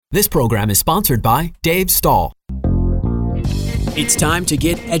This program is sponsored by Dave Stahl. It's time to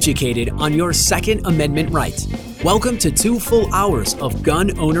get educated on your Second Amendment rights. Welcome to 2 full hours of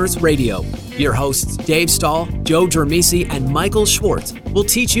Gun Owners Radio. Your hosts Dave Stahl, Joe Germisi, and Michael Schwartz will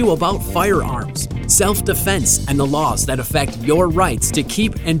teach you about firearms, self-defense, and the laws that affect your rights to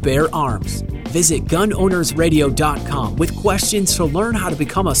keep and bear arms. Visit gunownersradio.com with questions to learn how to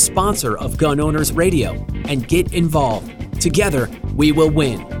become a sponsor of Gun Owners Radio and get involved. Together, we will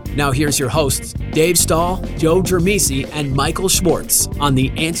win. Now here's your hosts, Dave Stahl, Joe Germisi, and Michael Schwartz on The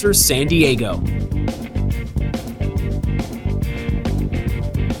Answer San Diego.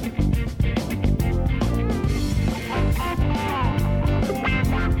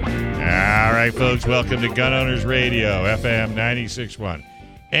 All right, folks, welcome to Gun Owners Radio, FM 96.1,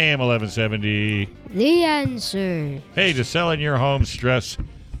 AM 1170. The Answer. Hey, does selling your home stress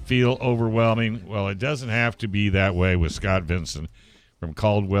feel overwhelming? Well, it doesn't have to be that way with Scott Vinson from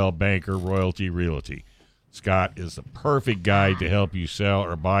Caldwell Banker Royalty Realty. Scott is the perfect guy to help you sell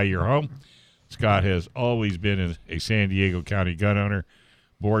or buy your home. Scott has always been a San Diego County gun owner,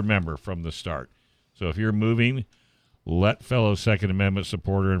 board member from the start. So if you're moving, let fellow Second Amendment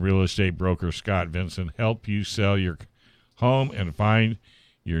supporter and real estate broker Scott Vinson help you sell your home and find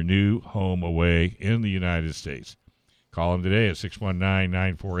your new home away in the United States. Call him today at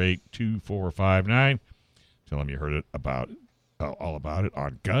 619-948-2459. Tell him you heard all about it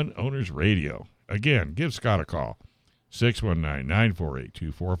on Gun Owners Radio. Again, give Scott a call,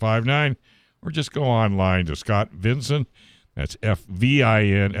 619-948-2459, or just go online to Scott Vinson. That's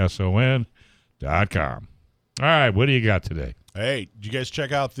FVINSON.com. All right, what do you got today? Hey, did you guys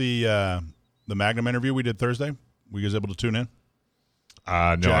check out the Magnum interview we did Thursday? Were you guys able to tune in?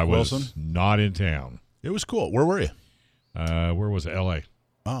 No, Jack I was Wilson? not in town. It was cool. Where were you? Where was it? L.A.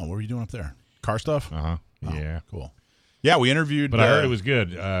 Oh, what were you doing up there? Car stuff? Uh-huh. Oh, Yeah. Cool. Yeah, we interviewed. But I heard it was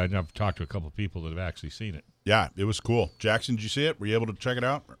good. And I've talked to a couple of people that have actually seen it. Yeah, it was cool. Jackson, did you see it? Were you able to check it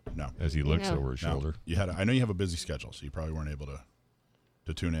out? No. As he looks No. over his No. shoulder. You had. I know you have a busy schedule, so you probably weren't able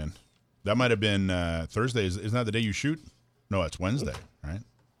to tune in. That might have been Thursday. Isn't that the day you shoot? No, it's Wednesday, right?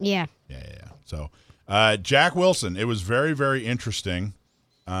 Yeah. Yeah. So, Jack Wilson, it was very, very interesting.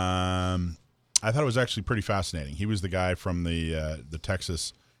 I thought it was actually pretty fascinating. He was the guy from the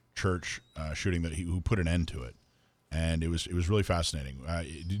Texas church shooting who put an end to it, and it was really fascinating.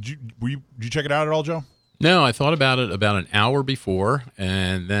 Did you check it out at all, Joe? No, I thought about it about an hour before,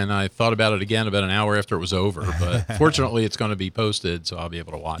 and then I thought about it again about an hour after it was over. But fortunately, it's going to be posted, so I'll be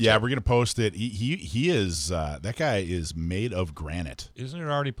able to watch it. Yeah, we're going to post it. He is that guy is made of granite. Isn't it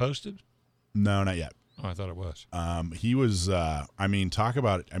already posted? No, not yet. Oh, I thought it was. He was. Talk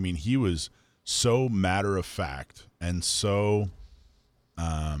about it. He was so matter of fact and so,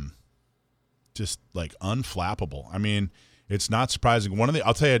 just like unflappable. It's not surprising.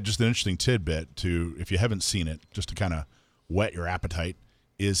 I'll tell you just an interesting tidbit if you haven't seen it, just to kind of whet your appetite,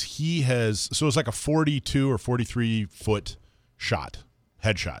 is so it's like a 42 or 43 foot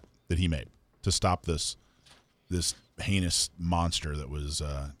headshot that he made to stop this heinous monster that was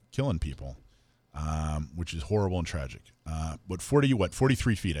killing people, which is horrible and tragic.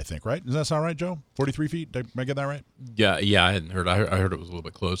 43 feet, I think, right? Does that sound right, Joe? 43 feet? Did I get that right? Yeah, I hadn't heard. I heard it was a little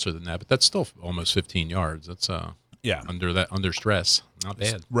bit closer than that, but that's still almost 15 yards. That's under stress, not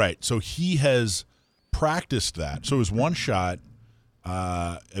bad. Right. So he has practiced that. So it was one shot.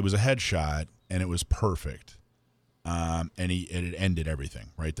 It was a headshot, and it was perfect. And it ended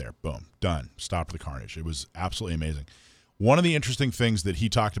everything right there. Boom, done. Stopped the carnage. It was absolutely amazing. One of the interesting things that he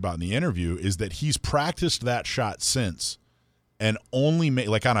talked about in the interview is that he's practiced that shot since, and only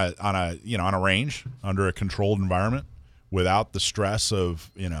on a range under a controlled environment without the stress of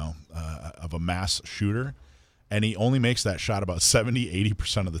a mass shooter, and he only makes that shot about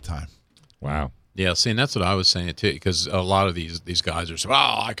 70-80% of the time. Wow. Yeah, see, and that's what I was saying too, because a lot of these guys are saying,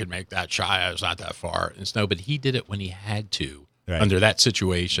 "Oh, I could make that shot. It's not that far." But he did it when he had to under that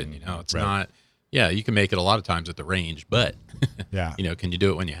situation. It's not. Yeah, you can make it a lot of times at the range, but can you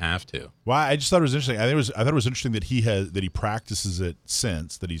do it when you have to? Well, I just thought it was interesting. I thought it was interesting that he practices it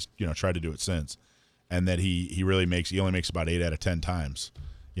since, that he's tried to do it since, and that he only makes about 8 out of 10 times.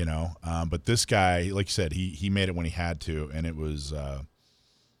 But this guy, like you said, he made it when he had to, and it was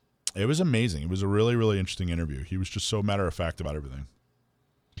amazing. It was a really, really interesting interview. He was just so matter of fact about everything.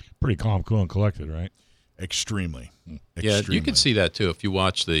 Pretty calm, cool, and collected, right? Extremely. Yeah, you can see that too if you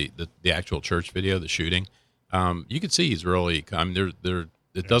watch the actual church video, the shooting. You can see he's really.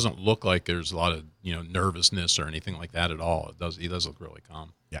 It doesn't look like there's a lot of nervousness or anything like that at all. He does look really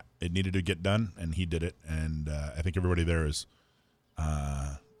calm. Yeah, it needed to get done, and he did it. And I think everybody there is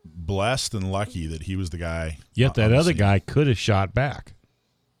blessed and lucky that he was the guy. Yet that other guy could have shot back.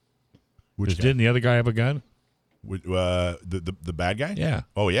 Which guy? Didn't the other guy have a gun? The bad guy? Yeah.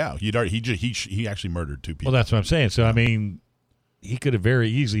 Oh yeah. He actually murdered 2 people. Well, that's what I'm saying. So I mean, he could have very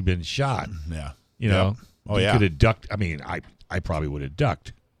easily been shot. Yeah. You know. Oh he yeah. could have ducked. I mean, I probably would have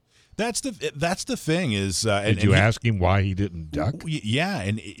ducked. That's the thing is. Did you ask him why he didn't duck? Yeah,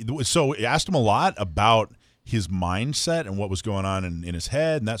 and so I asked him a lot about his mindset and what was going on in his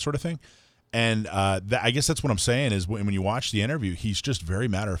head and that sort of thing. And I guess that's what I'm saying is when you watch the interview, he's just very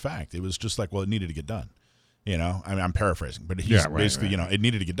matter of fact. It was just like, well, it needed to get done. You know, I mean, I'm paraphrasing, but he's basically, you know, it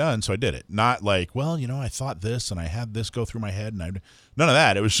needed to get done, so I did it. Not like, well, you know, I thought this and I had this go through my head, and none of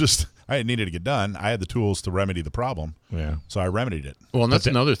that. It was just it needed to get done. I had the tools to remedy the problem, so I remedied it. Well, and that's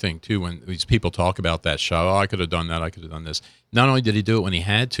another thing too. When these people talk about that shot, I could have done that. I could have done this. Not only did he do it when he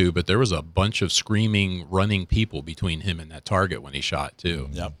had to, but there was a bunch of screaming, running people between him and that target when he shot too.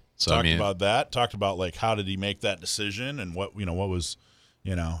 Yep. So talked about that. Talked about like how did he make that decision and what was.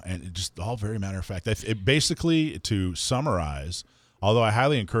 You know, and it just all very matter of fact. It basically, to summarize, although I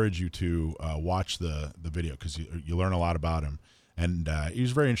highly encourage you to watch the video because you learn a lot about him, and he was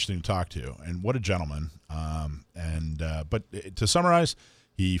very interesting to talk to, and what a gentleman. But to summarize,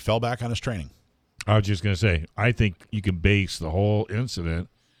 he fell back on his training. I was just going to say, I think you can base the whole incident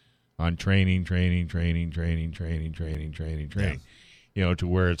on training. Yeah. You know, to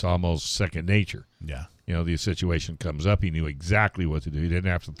where it's almost second nature. Yeah. You know, the situation comes up. He knew exactly what to do. He didn't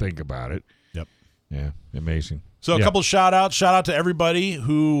have to think about it. Yep. Yeah, amazing. So a couple of shout-outs. Shout out to everybody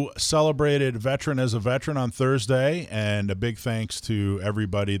who celebrated Veteran as a Veteran on Thursday, and a big thanks to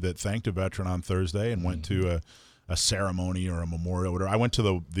everybody that thanked a veteran on Thursday and went to a ceremony or a memorial. Whatever. I went to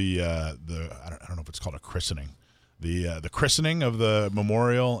the I don't know if it's called a christening, the christening of the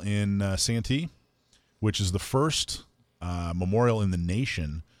memorial in Santee, which is the first memorial in the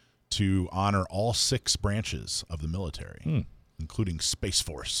nation to honor all 6 branches of the military, including Space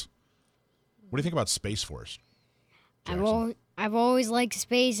Force. What do you think about Space Force, Jackson? I've always liked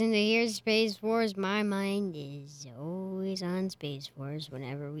space, and to hear Space Force, my mind is always on Space Force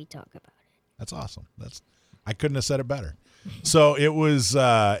whenever we talk about it. That's awesome. I couldn't have said it better. So it was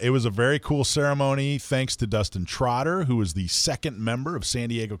a very cool ceremony. Thanks to Dustin Trotter, who was the 2nd member of San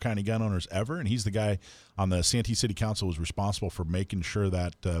Diego County Gun Owners ever, and he's the guy on the Santee City Council who was responsible for making sure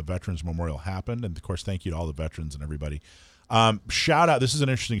that Veterans Memorial happened. And of course, thank you to all the veterans and everybody. Shout out. This is an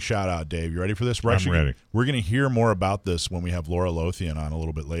interesting shout out, Dave. You ready for this? I'm ready. We're going to hear more about this when we have Laura Lothian on a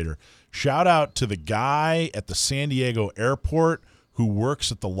little bit later. Shout out to the guy at the San Diego airport who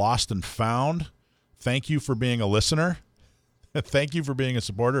works at the Lost and Found. Thank you for being a listener. Thank you for being a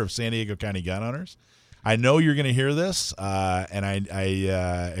supporter of San Diego County Gun Owners. I know you're going to hear this, and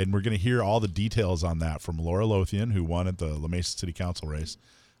we're going to hear all the details on that from Laura Lothian, who won at the La Mesa City Council race.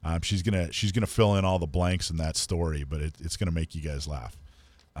 She's gonna fill in all the blanks in that story, but it's gonna make you guys laugh.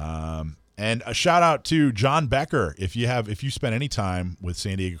 And a shout out to John Becker. If you spend any time with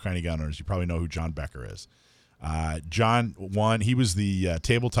San Diego County Gun Owners, you probably know who John Becker is. John won. He was the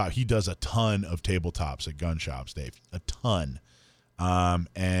tabletop. He does a ton of tabletops at gun shops, Dave. A ton.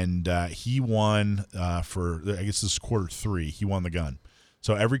 And he won for, I guess this is quarter 3. He won the gun.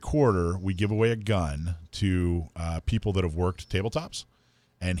 So every quarter we give away a gun to people that have worked tabletops,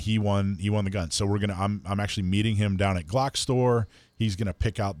 and he won the gun. So I'm actually meeting him down at Glock store. He's gonna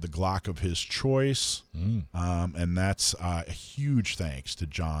pick out the Glock of his choice, and that's a huge thanks to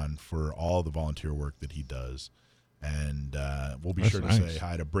John for all the volunteer work that he does. And we'll be sure to say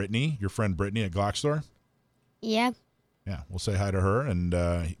hi to Brittany, your friend Brittany at Glock store. Yeah. Yeah, we'll say hi to her, and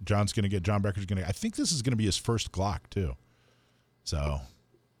John Becker's gonna. I think this is gonna be his first Glock too. So,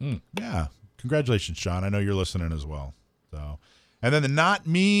 yeah, congratulations, John. I know you're listening as well. So, and then the Not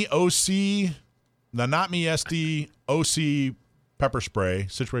Me SD OC pepper spray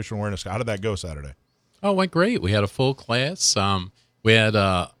situational awareness. How did that go Saturday? Oh, it went great. We had a full class. We had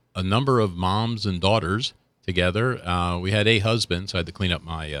a number of moms and daughters together. We had a husband, so I had to clean up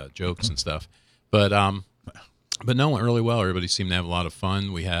my jokes and stuff. But no, it went really well. Everybody seemed to have a lot of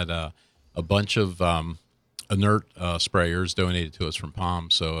fun. We had a bunch of inert sprayers donated to us from Palm,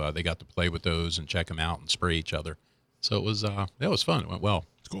 so they got to play with those and check them out and spray each other. So it was fun. It went well.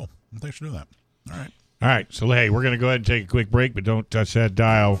 It's cool. Well, thanks for doing that. All right. So, hey, we're going to go ahead and take a quick break, but don't touch that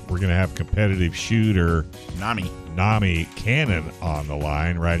dial. We're going to have competitive shooter Nami Cannon on the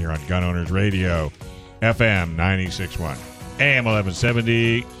line right here on Gun Owners Radio, FM 96.1, AM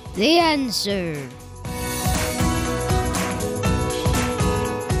 1170. The Answer.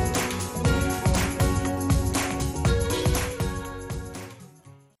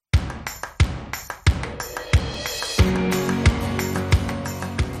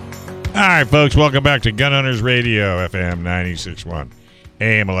 All right, folks, welcome back to Gun Owners Radio, FM 96.1,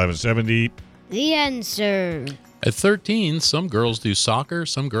 AM 1170. The Answer. At 13, some girls do soccer,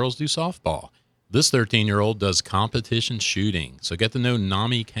 some girls do softball. This 13-year-old does competition shooting. So get to know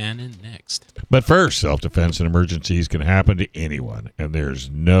Nami Cannon next. But first, self-defense and emergencies can happen to anyone, and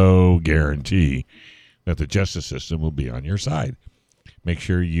there's no guarantee that the justice system will be on your side. Make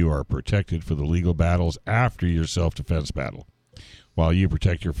sure you are protected for the legal battles after your self-defense battle. While you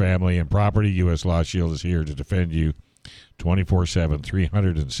protect your family and property, U.S. Law Shield is here to defend you 24/7,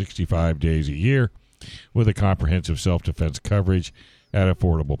 365 days a year with a comprehensive self-defense coverage at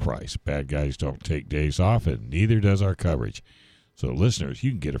affordable price. Bad guys don't take days off, and neither does our coverage. So, listeners, you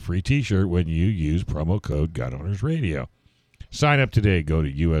can get a free T-shirt when you use promo code Gun Owners Radio. Sign up today. Go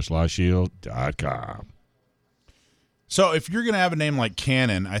to uslawshield.com. So if you're going to have a name like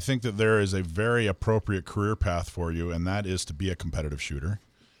Cannon, I think that there is a very appropriate career path for you, and that is to be a competitive shooter.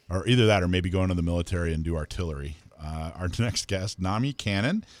 Or either that or maybe go into the military and do artillery. Our next guest, Nami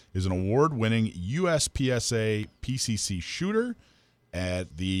Cannon, is an award-winning USPSA PCC shooter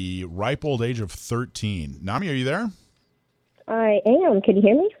at the ripe old age of 13. Nami, are you there? I am. Can you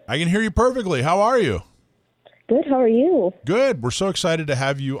hear me? I can hear you perfectly. How are you? Good. How are you? Good. We're so excited to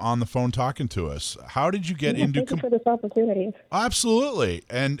have you on the phone talking to us. How did you get into... Thank you for this opportunity. Absolutely.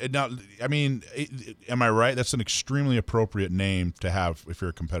 And now, I mean, am I right? That's an extremely appropriate name to have if you're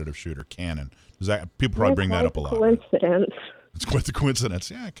a competitive shooter, Cannon. Does that people probably bring that up a lot? Coincidence. It's quite the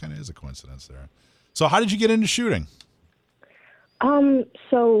coincidence. Yeah, it kind of is a coincidence there. So how did you get into shooting?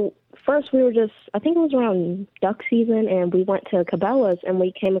 So first we were I think it was around duck season, and we went to Cabela's, and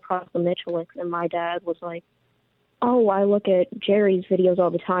we came across the Michelicks, and my dad was like, oh, I look at Jerry's videos all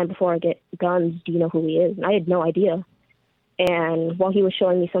the time before I get guns. Do you know who he is? And I had no idea. And while he was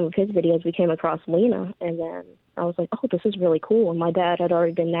showing me some of his videos, we came across Lena, and then I was like, oh, this is really cool. And my dad had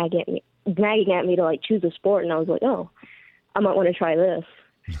already been nagging at me to, like, choose a sport, and I was like, oh, I might want to try this.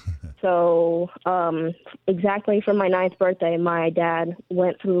 So exactly for my 9th birthday, my dad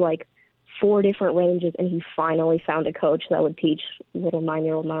went through, like, 4 different ranges, and he finally found a coach that would teach little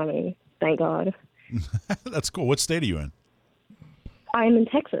 9-year-old Nami. Thank God. That's cool. What state are you in? I'm in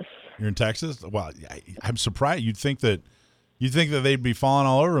Texas. You're in Texas? Well, I'm surprised. You'd think that they'd be falling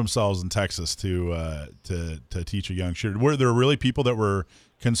all over themselves in Texas to teach a young shooter. Were there really people that were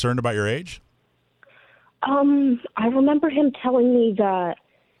concerned about your age? I remember him telling me that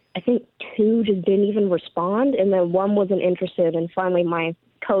I think 2 just didn't even respond, and then 1 wasn't interested. And finally, my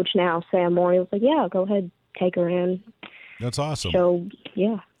coach now, Sam Moore, was like, "Yeah, go ahead, take her in." That's awesome. So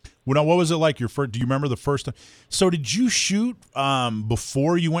yeah. Well, now, what was it like your first? Do you remember the first time? So, did you shoot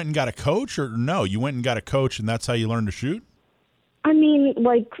before you went and got a coach, or no? You went and got a coach, and that's how you learned to shoot? I mean,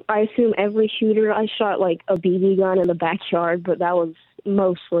 like, I assume every shooter. I shot like a BB gun in the backyard, but that was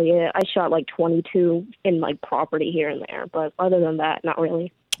mostly it. I shot like 22 in like property here and there, but other than that, not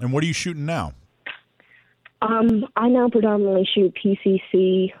really. And what are you shooting now? I now predominantly shoot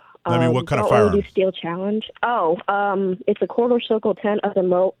PCC. I mean, what kind of don't firearm? really do Steel Challenge. It's a quarter circle 10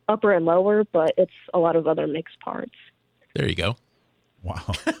 upper and lower, but it's a lot of other mixed parts. There you go.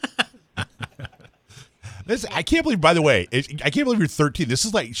 Wow. I can't believe, by the way, I can't believe you're 13. This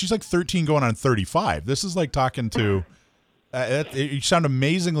is like, she's like 13 going on 35. This is like talking to, you sound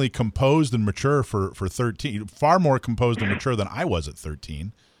amazingly composed and mature for 13. Far more composed and mature than I was at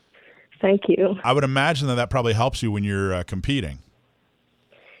 13. Thank you. I would imagine that probably helps you when you're competing.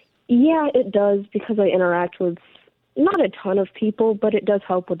 Yeah, it does, because I interact with not a ton of people, but it does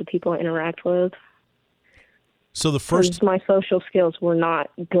help with the people I interact with. So the first... My social skills were not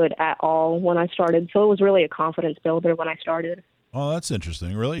good at all when I started, so it was really a confidence builder when I started. Oh, that's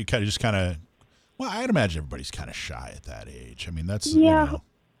interesting. Really? You kind of... Well, I'd imagine everybody's kind of shy at that age. I mean, that's... Yeah. You know.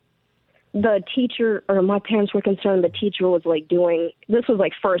 The teacher, or my parents were concerned the teacher was like this was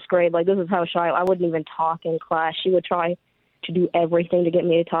like first grade, like this is how shy, I wouldn't even talk in class. She would try to do everything to get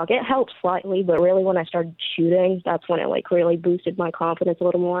me to talk. It helped slightly, but really when I started shooting, that's when it like really boosted my confidence a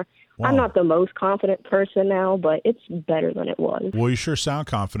little more. Wow. I'm not the most confident person now, but it's better than it was. Well, you sure sound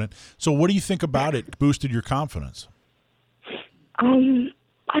confident. So what do you think about it boosted your confidence? I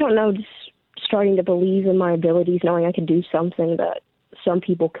don't know, just starting to believe in my abilities, knowing I could do something that some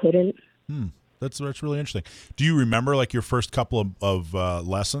people couldn't. That's really interesting. Do you remember like your first couple of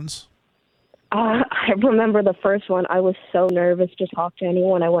lessons? I remember the first one. I was so nervous to talk to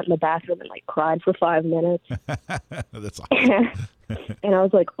anyone. I went in the bathroom and like cried for 5 minutes. That's awesome. And I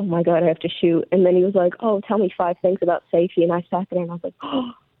was like, oh my God, I have to shoot. And then he was like, oh, tell me 5 things about safety. And I sat there and I was like,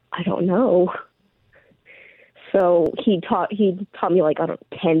 oh, I don't know. So he taught me like, I don't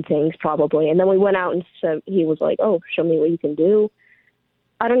know, 10 things probably. And then we went out and he was like, oh, show me what you can do.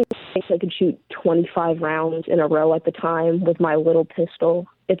 I don't think I could shoot 25 rounds in a row at the time with my little pistol.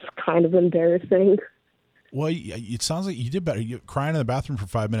 It's kind of embarrassing. Well, it sounds like you did better. You crying in the bathroom for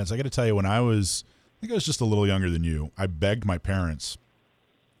 5 minutes. I got to tell you, I think I was just a little younger than you. I begged my parents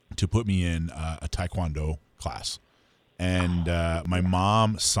to put me in a Taekwondo class. And my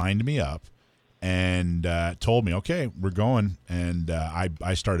mom signed me up and told me, okay, we're going. And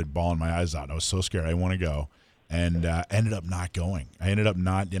I started bawling my eyes out. I was so scared. I didn't want to go. And ended up not going. And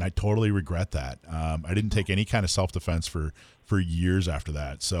I totally regret that. I didn't take any kind of self-defense for years after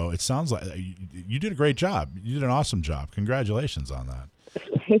that. So it sounds like you did a great job. You did an awesome job. Congratulations on that.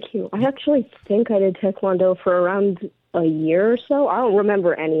 Thank you. I actually think I did Taekwondo for around a year or so. I don't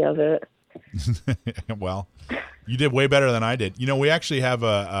remember any of it. Well, you did way better than I did. We actually have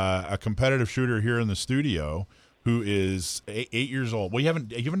a competitive shooter here in the studio who is 8 years old. Well, you haven't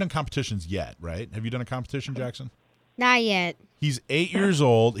done competitions yet, right? Have you done a competition, Jackson? Not yet. He's 8 years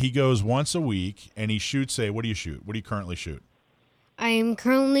old. He goes once a week, and he shoots what do you shoot? What do you currently shoot? I am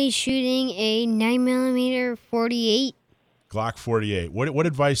currently shooting a 9mm 48. Glock 48. What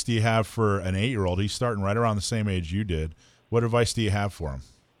advice do you have for an 8-year-old? He's starting right around the same age you did. What advice do you have for him?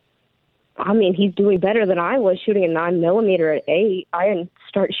 I mean, he's doing better than I was shooting a 9mm at 8. I didn't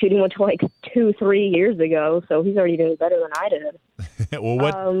start shooting until like 2-3 years ago, so he's already doing better than I did.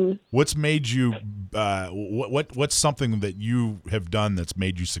 Well, what's made you? What's something that you have done that's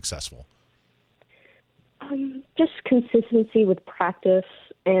made you successful? Just consistency with practice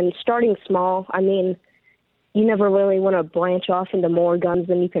and starting small. I mean, you never really want to branch off into more guns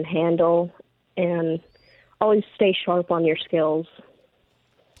than you can handle, and always stay sharp on your skills.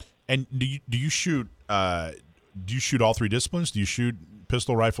 And do you shoot? Do you shoot all three disciplines? Do you shoot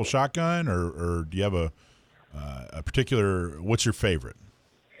pistol, rifle, shotgun, or do you have a particular? What's your favorite?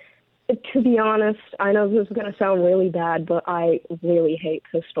 To be honest, I know this is going to sound really bad, but I really hate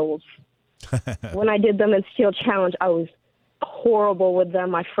pistols. When I did them in Steel Challenge, I was horrible with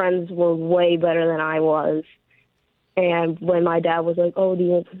them. My friends were way better than I was. And when my dad was like, "Oh, do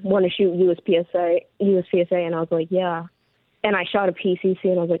you want to shoot USPSA?" And I was like, "Yeah." And I shot a PCC,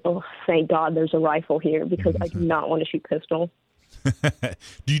 and I was like, "Oh, thank God there's a rifle here because I do not want to shoot pistol."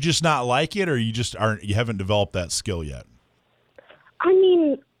 Do you just not like it, or you haven't developed that skill yet? I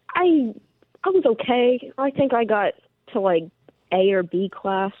mean, I was okay. I think I got to like A or B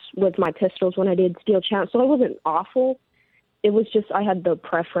class with my pistols when I did Steel Challenge, so I wasn't awful. It was just I had the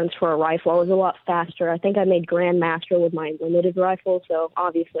preference for a rifle. I was a lot faster. I think I made Grandmaster with my limited rifle, so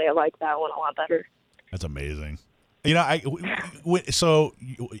obviously I like that one a lot better. That's amazing. So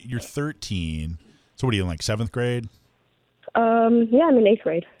you're 13. So what are you in, like 7th grade? Yeah, I'm in 8th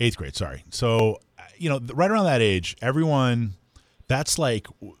grade. 8th grade, sorry. So, right around that age, everyone, that's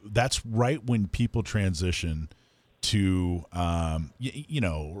right when people transition to,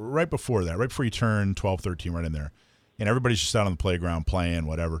 right before that, right before you turn 12, 13, right in there. And everybody's just out on the playground playing,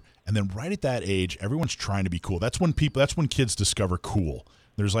 whatever. And then right at that age, everyone's trying to be cool. That's when kids discover cool.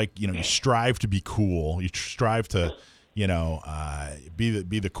 There's you strive to be cool. You strive to,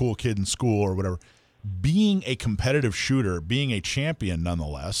 be the cool kid in school or whatever. Being a competitive shooter, being a champion,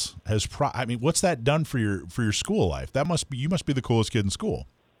 nonetheless, what's that done for your school life? You must be the coolest kid in school.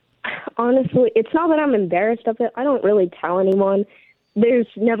 Honestly, it's not that I'm embarrassed of it. I don't really tell anyone. There's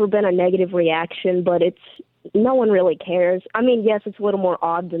never been a negative reaction, but no one really cares. I mean, yes, it's a little more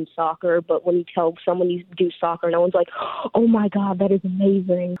odd than soccer, but when you tell someone you do soccer, no one's like, "Oh my God, that is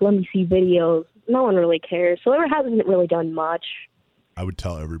amazing. Let me see videos." No one really cares. So it hasn't really done much. I would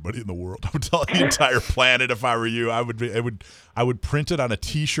tell everybody in the world. I would tell the entire planet if I were you. I would print it on a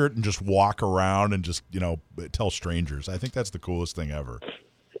T-shirt and just walk around and just, tell strangers. I think that's the coolest thing ever.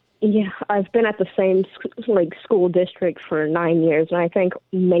 Yeah, I've been at the same school district for 9 years, and I think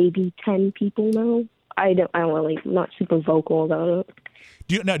maybe 10 people know. I don't really, I'm not super vocal about it.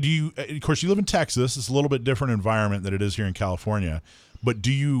 Do you, of course, you live in Texas. It's a little bit different environment than it is here in California. But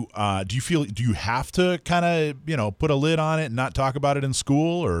do you have to kind of, put a lid on it and not talk about it in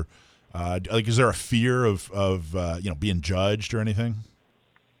school, or is there a fear of being judged or anything?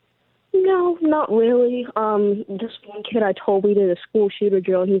 No, not really. This one kid I told we did a school shooter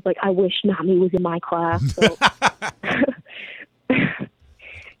drill, and he's like, "I wish Nami was in my class." So.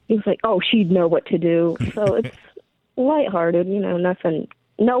 He was like, "Oh, she'd know what to do." So it's lighthearted, nothing.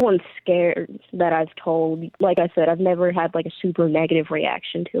 No one's scared that I've told. Like I said, I've never had a super negative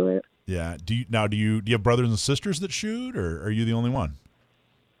reaction to it. Yeah. Do you have brothers and sisters that shoot, or are you the only one?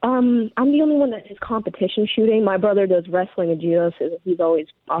 I'm the only one that does competition shooting. My brother does wrestling and judo, so he's always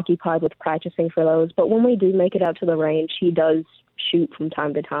occupied with practicing for those. But when we do make it out to the range, he does shoot from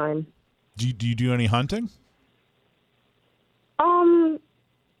time to time. Do you do any hunting?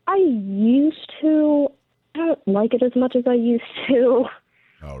 I used to. I don't like it as much as I used to.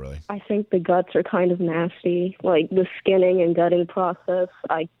 Oh, really? I think the guts are kind of nasty. Like the skinning and gutting process,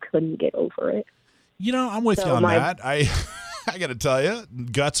 I couldn't get over it. You know, I'm with So you on my- that. I got to tell you,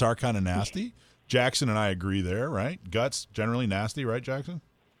 guts are kind of nasty. Jackson and I agree there, right? Guts generally nasty, right, Jackson?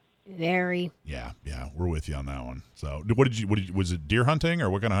 Very. Yeah, we're with you on that one. So, was it deer hunting or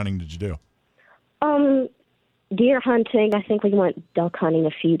what kind of hunting did you do? Deer hunting, I think we went duck hunting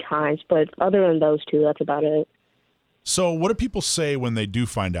a few times, but other than those two, that's about it. So, what do people say when they do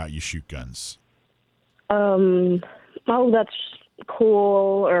find out you shoot guns? Oh, that's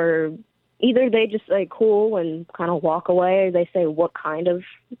cool, or either they just say cool and kind of walk away, or they say, what kind of,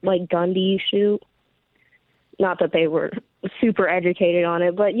 like, gun do you shoot? Not that they were super educated on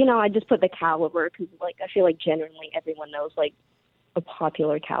it, but, you know, I just put the caliber, because, like, I feel like generally everyone knows, like, a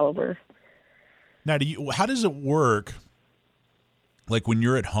popular caliber. Now, how does it work, like, when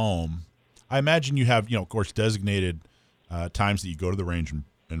you're at home? I imagine you have, of course, designated times that you go to the range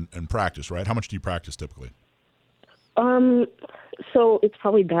and practice, right? How much do you practice typically? So it's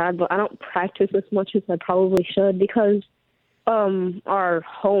probably bad, but I don't practice as much as I probably should because our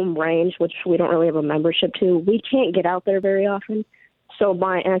home range, which we don't really have a membership to, we can't get out there very often. So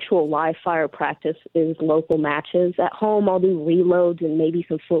my actual live fire practice is local matches. At home, I'll do reloads and maybe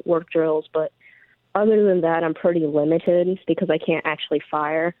some footwork drills, but other than that, I'm pretty limited because I can't actually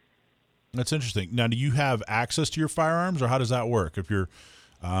fire. That's interesting. Now, do you have access to your firearms, or how does that work? If you're,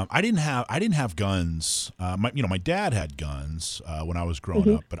 I didn't have guns. My dad had guns when I was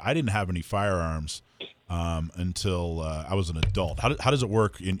growing up, but I didn't have any firearms until I was an adult. How does it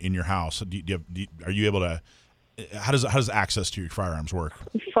work in your house? Are you able to? How does access to your firearms work?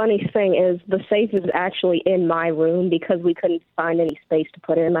 The funny thing is the safe is actually in my room because we couldn't find any space to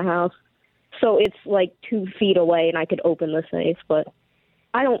put it in the house. So it's like 2 feet away, and I could open the safe, but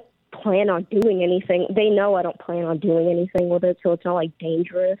I don't plan on doing anything. They know I don't plan on doing anything with it, so it's not like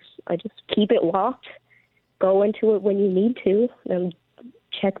dangerous. I just keep it locked, go into it when you need to, and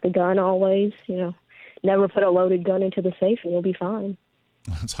check the gun always. Never put a loaded gun into the safe, and you'll be fine.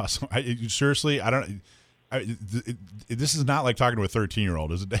 That's awesome. Seriously, this is not like talking to a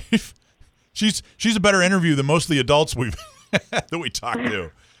 13-year-old, is it, Dave? She's a better interview than most of the adults that we talk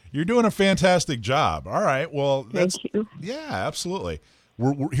to. You're doing a fantastic job. All right. Well, Thank you. Yeah, absolutely.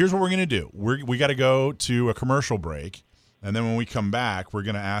 Here's what we're going to do. We got to go to a commercial break, and then when we come back, we're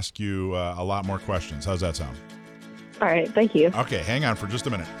going to ask you a lot more questions. How's that sound? All right. Thank you. Okay. Hang on for just a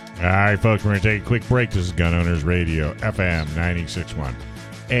minute. All right, folks, we're going to take a quick break. This is Gun Owners Radio, FM 96.1,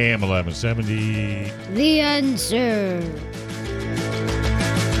 AM 1170. The Answer.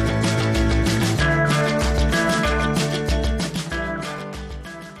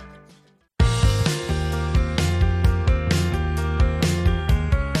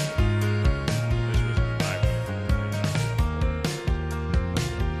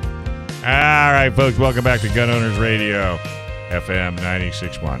 All right, folks, welcome back to Gun Owners Radio, FM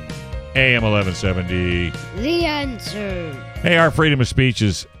 96.1, AM 1170. The Answer. Hey, our freedom of speech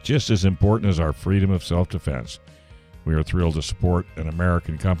is just as important as our freedom of self-defense. We are thrilled to support an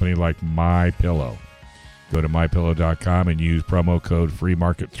American company like MyPillow. Go to MyPillow.com and use promo code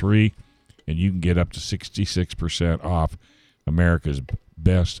FreeMarket3, and you can get up to 66% off America's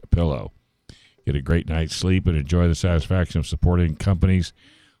best pillow. Get a great night's sleep and enjoy the satisfaction of supporting companies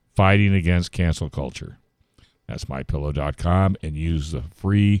fighting against cancel culture. That's MyPillow.com, and use the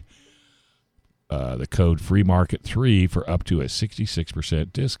code FreeMarket3 for up to a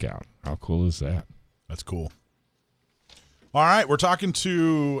 66% discount. How cool is that? That's cool. All right, we're talking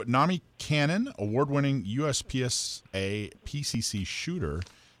to Nami Cannon, award-winning USPSA PCC shooter,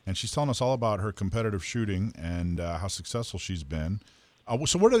 and she's telling us all about her competitive shooting and how successful she's been.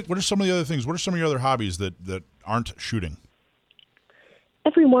 So what are some of the other things? What are some of your other hobbies that aren't shooting?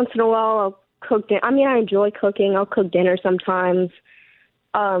 Every once in a while, I'll cook dinner. I enjoy cooking. I'll cook dinner sometimes.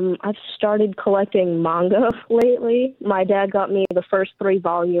 I've started collecting manga lately. My dad got me the first 3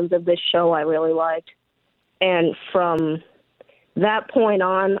 volumes of this show I really liked. And from that point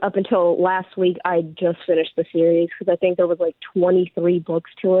on, up until last week, I just finished the series because I think there was like 23 books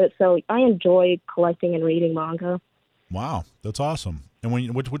to it. So I enjoy collecting and reading manga. Wow, that's awesome.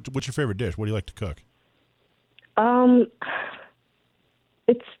 And what's your favorite dish? What do you like to cook?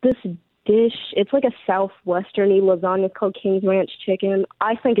 It's this dish. It's like a southwesterny lasagna called King's Ranch chicken.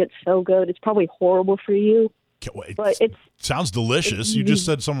 I think it's so good. It's probably horrible for you, but it sounds delicious. You just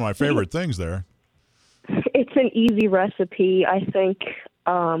said some of my favorite things there. It's an easy recipe, I think.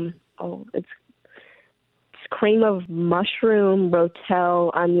 It's cream of mushroom,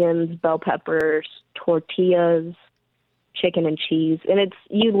 rotel, onions, bell peppers, tortillas, chicken and cheese, and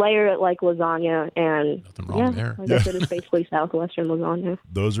you layer it like lasagna, and Nothing wrong there. I guess it is basically Southwestern lasagna.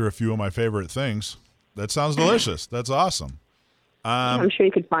 Those are a few of my favorite things. That sounds delicious. That's awesome. I'm sure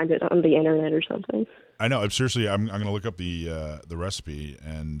you could find it on the internet or something. I know. Seriously, I'm going to look up the recipe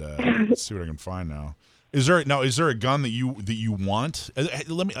and see what I can find now. Is there a gun that you want?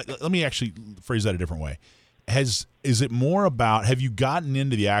 Let me actually phrase that a different way. Is it more about, have you gotten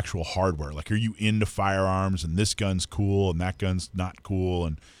into the actual hardware? Like, are you into firearms and this gun's cool and that gun's not cool,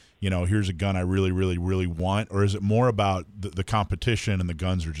 and here's a gun I really, really, really want? Or is it more about the competition and the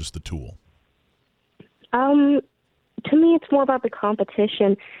guns are just the tool? To me, it's more about the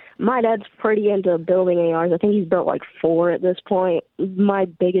competition. My dad's pretty into building ARs. I think he's built like 4 at this point. My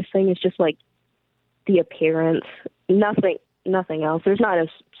biggest thing is just like the appearance. Nothing else. There's not a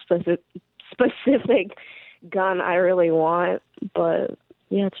specific gun I really want, but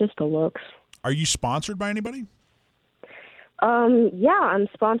yeah, it's just the looks. Are you sponsored by anybody? Yeah, I'm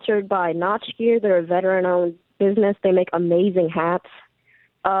sponsored by Notch Gear. They're a veteran-owned business. They make amazing hats.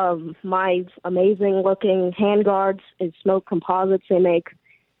 My amazing-looking handguards is Smoke Composites. They make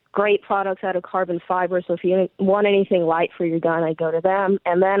great products out of carbon fiber, so if you want anything light for your gun, I go to them.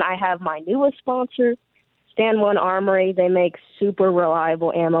 And then I have my newest sponsor, Stand One Armory. They make super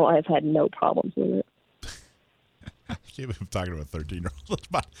reliable ammo. I've had no problems with it. I can't believe I'm talking to a 13-year-old.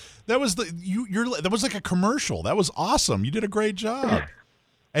 That was that was like a commercial. That was awesome. You did a great job.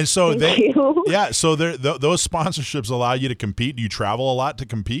 And so Thank you. so those sponsorships allow you to compete. Do you travel a lot to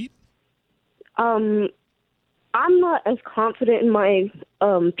compete? I'm not as confident in my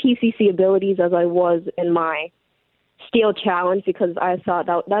PCC abilities as I was in my Steel Challenge, because I thought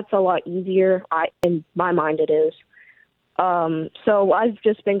that's a lot easier. In my mind, it is. So I've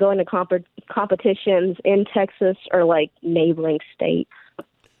just been going to competitions in Texas or like neighboring states.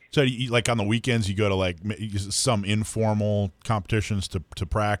 So, like on the weekends, you go to like some informal competitions to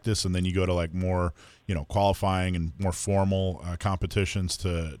practice, and then you go to like more, qualifying and more formal competitions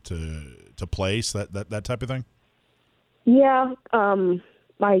to place that type of thing. Yeah,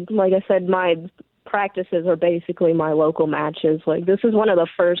 like I said, my practices are basically my local matches. Like, this is one of the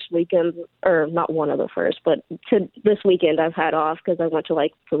first weekends, or not one of the first, but this weekend I've had off because I went to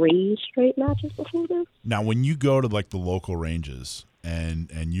like 3 straight matches before this. Now, when you go to like the local ranges and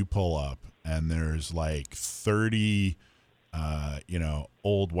you pull up and there's like 30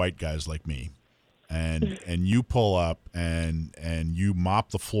 old white guys like me, and you pull up and you mop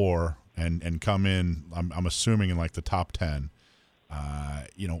the floor and come in, I'm assuming in like the top 10,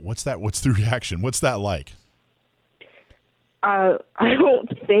 what's the reaction? What's that like? I don't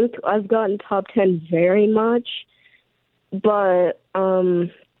think I've gotten top 10 very much, but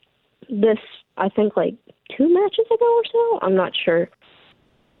this, I think like 2 matches ago or so, I'm not sure,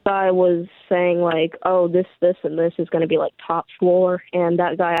 I was saying like, oh, this, and this is going to be like top floor, and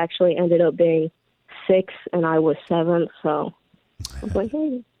that guy actually ended up being 6th, and I was 7th, so I was like,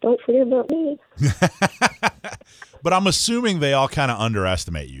 hey, don't forget about me. But I'm assuming they all kind of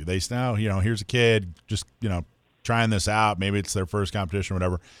underestimate you. They now, here's a kid just, trying this out. Maybe it's their first competition or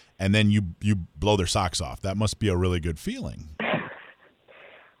whatever, and then you blow their socks off. That must be a really good feeling.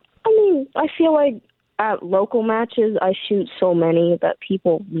 I mean, I feel like at local matches, I shoot so many that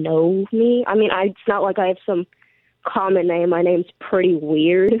people know me. I mean, it's not like I have some common name. My name's pretty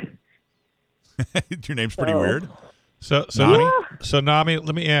weird. Your name's pretty weird? So Nami,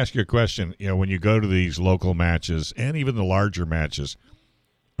 let me ask you a question. When you go to these local matches and even the larger matches,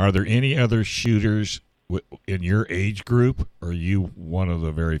 are there any other shooters in your age group, or are you one of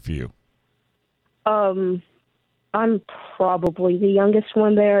the very few? I'm probably the youngest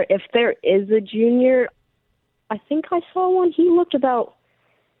one there. If there is a junior, I think I saw one. He looked about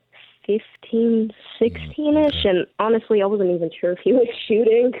 15, 16-ish, and honestly, I wasn't even sure if he was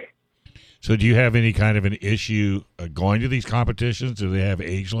shooting. So do you have any kind of an issue going to these competitions? Do they have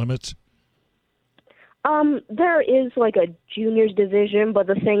age limits? There is like a juniors division, but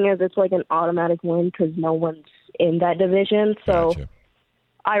the thing is it's like an automatic win because no one's in that division. So Gotcha.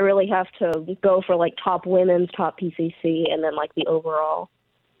 I really have to go for like top women's, top PCC, and then like the overall.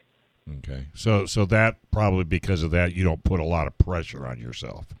 Okay. So that probably because of that, you don't put a lot of pressure on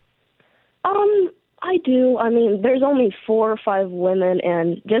yourself. I do. I mean, there's only 4 or 5 women,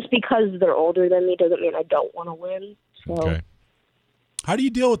 and just because they're older than me doesn't mean I don't want to win. So. Okay. How do you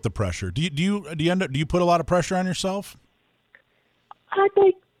deal with the pressure? Do you put a lot of pressure on yourself? I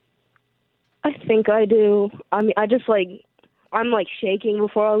think I do. I mean, I'm like shaking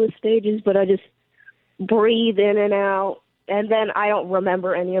before all the stages, but I just breathe in and out, and then I don't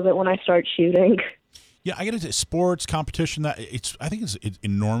remember any of it when I start shooting. Yeah, I got to say, sports competition. I think it's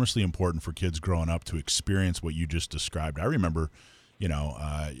enormously important for kids growing up to experience what you just described. I remember,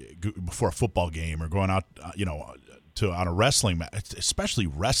 before a football game or going out, on a wrestling match, especially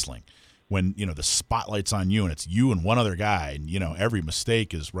wrestling, when the spotlight's on you and it's you and one other guy, and every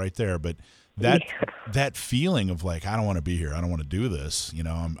mistake is right there. But that feeling of like, I don't want to be here, I don't want to do this.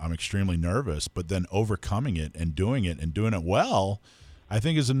 I'm extremely nervous, but then overcoming it and doing it well, I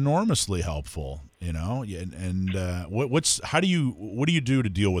think is enormously helpful. And what do you do to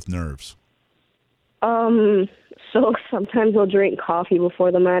deal with nerves? So sometimes I'll drink coffee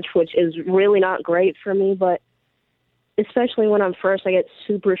before the match, which is really not great for me, but especially when I'm first, I get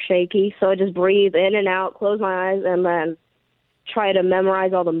super shaky. So I just breathe in and out, close my eyes, and then try to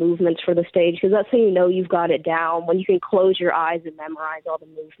memorize all the movements for the stage, because that's how you've got it down, when you can close your eyes and memorize all the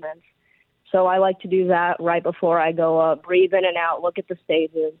movements. So I like to do that right before I go up, breathe in and out, look at the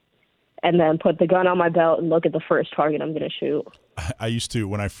stages, and then put the gun on my belt and look at the first target I'm going to shoot. I used to,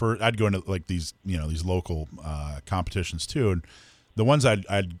 when I'd go into like these local competitions too, and the ones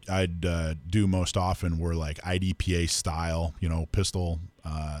I'd do most often were like IDPA style, pistol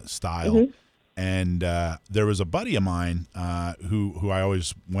style. Mm-hmm. And there was a buddy of mine who I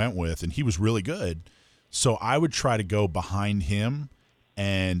always went with, and he was really good. So I would try to go behind him,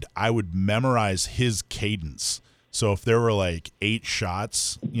 and I would memorize his cadence. So if there were like 8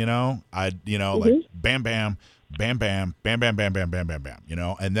 shots, I'd mm-hmm. like bam, bam, bam, bam, bam, bam, bam, bam, bam, bam, bam,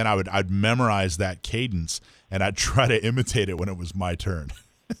 and then I'd memorize that cadence, and I'd try to imitate it when it was my turn.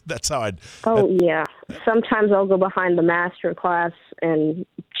 That's how I'd. Oh, yeah. Sometimes I'll go behind the master class and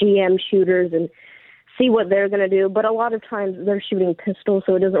GM shooters and see what they're going to do. But a lot of times they're shooting pistols,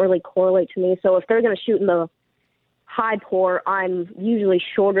 so it doesn't really correlate to me. So if they're going to shoot in the high pour, I'm usually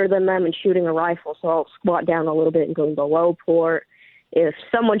shorter than them and shooting a rifle, so I'll squat down a little bit and go in the low pour. If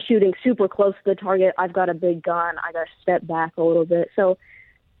someone's shooting super close to the target, I've got a big gun. I got to step back a little bit. So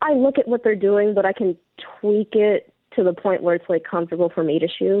I look at what they're doing, but I can tweak it to the point where it's like comfortable for me to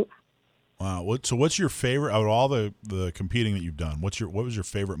shoot. Wow. So what's your favorite out of all the competing that you've done? What was your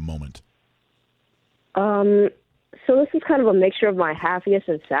favorite moment? So this is kind of a mixture of my happiest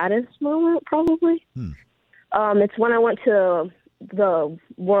and saddest moment, probably. It's when I went to the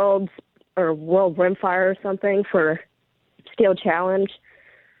World Rimfire or something for Steel Challenge.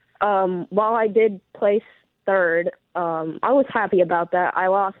 While I did place third, I was happy about that. I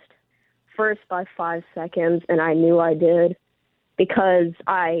lost first by 5 seconds, and I knew I did because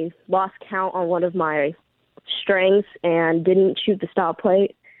I lost count on one of my strings and didn't shoot the stop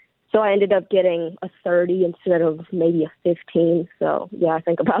plate. So I ended up getting a 30 instead of maybe a 15. So, yeah, I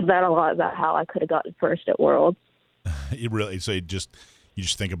think about that a lot, about how I could have gotten first at Worlds. So you just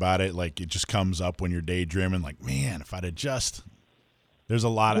think about it, like it just comes up when you're daydreaming, like, man, if I'd have just – there's a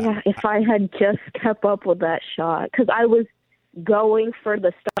lot of – Yeah, if I had just kept up with that shot. Because I was going for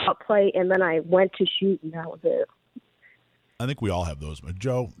the stop plate, and then I went to shoot, and that was it. I think we all have those.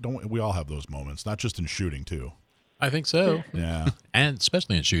 Joe, don't we all have those moments, not just in shooting too? I think so. Yeah. And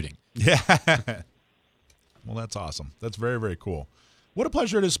especially in shooting. Yeah. Well, that's awesome. That's very, very cool. What a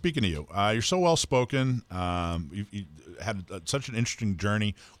pleasure it is speaking to you. You're so well-spoken. You had such an interesting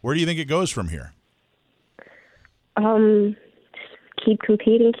journey. Where do you think it goes from here? Keep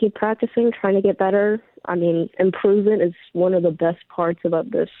competing, keep practicing, trying to get better. I mean, improvement is one of the best parts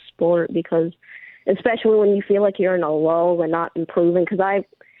about this sport, because especially when you feel like you're in a lull and not improving, because I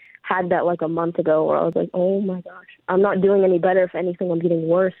had that like a month ago where I was like, oh my gosh, I'm not doing any better. If anything, I'm getting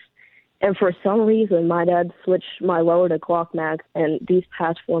worse. And for some reason, my dad switched my lower to clock max, and these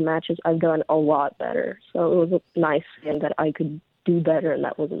past 4 matches, I've done a lot better. So it was nice seeing that I could do better, and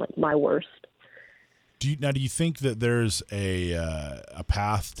that wasn't like my worst. Do you think that there's a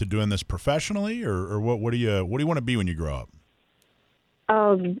path to doing this professionally, or what do you want to be when you grow up?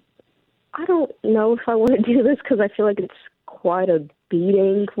 I don't know if I want to do this, because I feel like it's quite a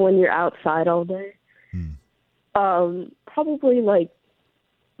beating when you're outside all day. Probably like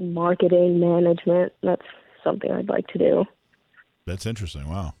marketing, management. That's something I'd like to do. That's interesting.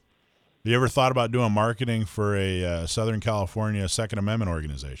 Wow. Have you ever thought about doing marketing for a Southern California Second Amendment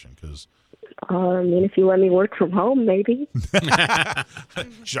organization? Because I mean, if you let me work from home, maybe.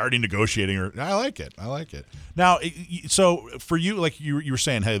 She's already negotiating. I like it. Now, so for you, like you were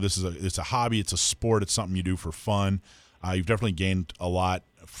saying, hey, it's a hobby, it's a sport, it's something you do for fun. You've definitely gained a lot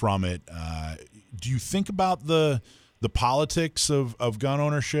from it. Do you think about the politics of gun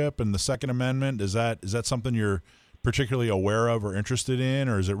ownership and the Second Amendment? Is that something you're particularly aware of or interested in,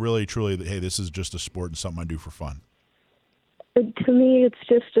 or is it really truly that, hey, this is just a sport and something I do for fun? To me, it's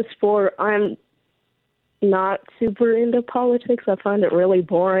just a sport. I'm not super into politics. I find it really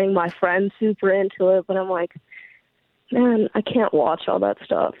boring. My friend's super into it, but I'm like, man, I can't watch all that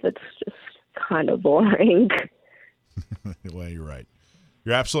stuff. It's just kind of boring. Well, you're right.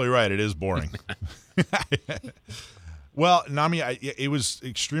 You're absolutely right. It is boring. Well, Nami, it was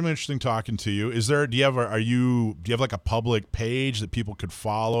extremely interesting talking to you. Do you have like a public page that people could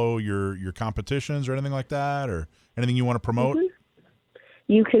follow your competitions or anything like that, or anything you want to promote? Mm-hmm.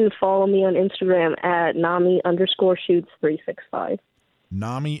 You can follow me on Instagram at Nami_shoots365.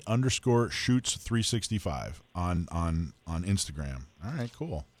 Nami_shoots365 on Instagram. All right,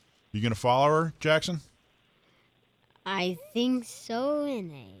 cool. You gonna follow her, Jackson? I think so,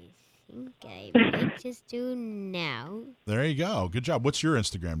 and I think I might just do now. There you go. Good job. What's your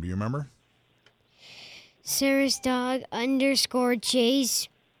Instagram? Do you remember? ServiceDog_Chase.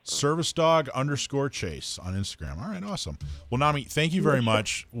 ServiceDog_Chase on Instagram. All right, awesome. Well, Nami, thank you very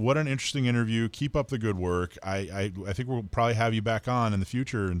much. What an interesting interview. Keep up the good work. I think we'll probably have you back on in the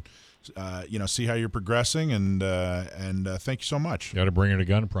future and see how you're progressing. And thank you so much. You got to bring her to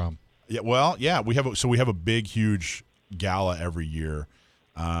gun prom. Yeah, well, yeah, we have a big, huge gala every year,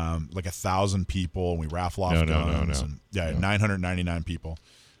 like 1,000 people, and we raffle off guns. And, 999 people.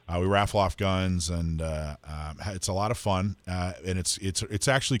 We raffle off guns, and it's a lot of fun. And it's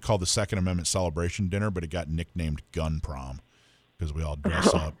actually called the Second Amendment Celebration Dinner, but it got nicknamed Gun Prom because we all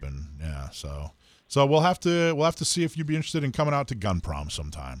dress up, and so we'll have to see if you'd be interested in coming out to Gun Prom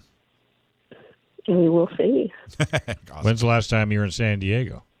sometime. We will see. Awesome. When's the last time you were in San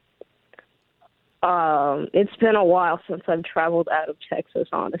Diego? It's been a while since I've traveled out of Texas,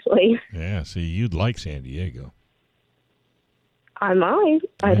 honestly. Yeah, see, you'd like San Diego. I might.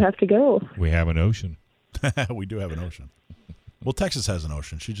 I'd have to go. We have an ocean. We do have an ocean. Well, Texas has an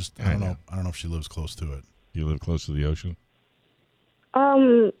ocean. She just I don't know if she lives close to it. You live close to the ocean?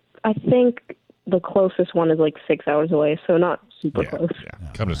 I think the closest one is like 6 hours away, so not super close. Yeah.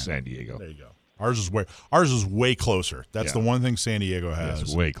 Come to San Diego. There you go. Ours is way closer. That's the one thing San Diego has.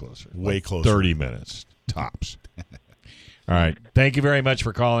 It's way closer. Way closer. 30 minutes tops. All right. Thank you very much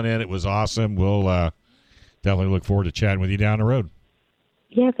for calling in. It was awesome. We'll definitely look forward to chatting with you down the road.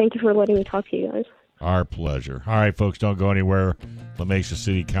 Yeah, thank you for letting me talk to you guys. Our pleasure. All right, folks, don't go anywhere. La Mesa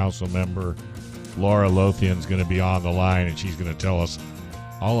City Council member Laura Lothian's going to be on the line, and she's going to tell us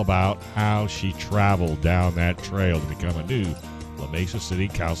all about how she traveled down that trail to become a new La Mesa City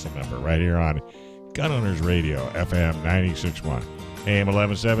Council member right here on Gun Owners Radio, FM 96.1, AM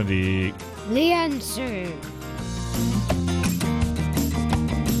 1170. The answer.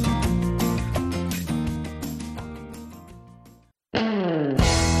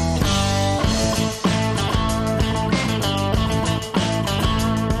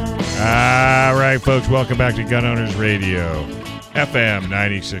 All right, folks, welcome back to Gun Owners Radio, FM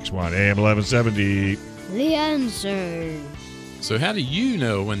 96.1, AM 1170. The answer. So how do you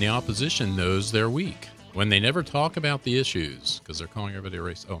know when the opposition knows they're weak? When they never talk about the issues because they're calling everybody a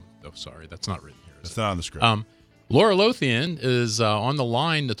race. Oh, sorry, that's not written here. It's not on the script. Laura Lothian is on the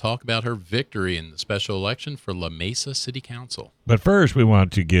line to talk about her victory in the special election for La Mesa City Council. But first, we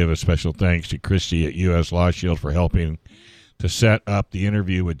want to give a special thanks to Christy at U.S. Law Shield for helping to set up the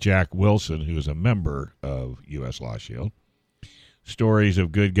interview with Jack Wilson, who is a member of U.S. Law Shield. Stories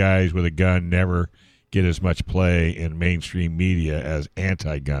of good guys with a gun never get as much play in mainstream media as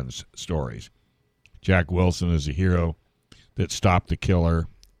anti-guns stories. Jack Wilson is a hero that stopped the killer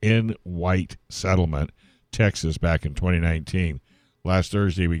in White Settlement, Texas, back in 2019. Last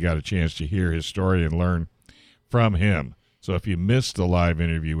Thursday, we got a chance to hear his story and learn from him. So if you missed the live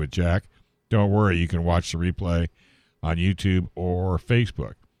interview with Jack, don't worry. You can watch the replay on YouTube or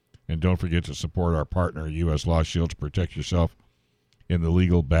Facebook. And don't forget to support our partner, U.S. Law Shield, to protect yourself in the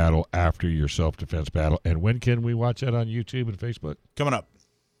legal battle after your self-defense battle. And when can we watch that on YouTube and Facebook? Coming up,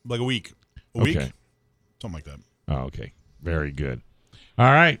 like a week. Okay. Week? Something like that. Oh, okay. Very good.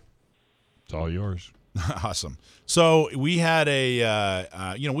 All right. It's all yours. Awesome. So we had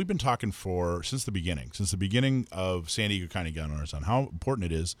we've been talking since the beginning of San Diego County Gun Owners on how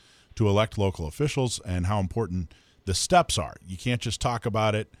important it is to elect local officials and how important the steps are. You can't just talk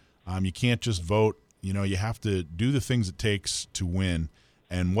about it. You can't just vote. You have to do the things it takes to win.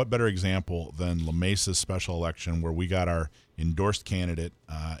 And what better example than La Mesa's special election, where we got our endorsed candidate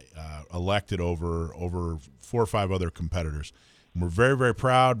elected over 4 or 5 other competitors. And we're very, very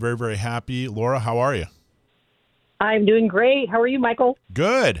proud, very, very happy. Laura, how are you? I'm doing great. How are you, Michael?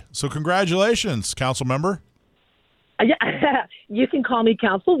 Good. So congratulations, council member. You can call me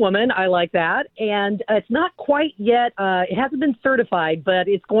Councilwoman. I like that. And it's not quite yet. It hasn't been certified, but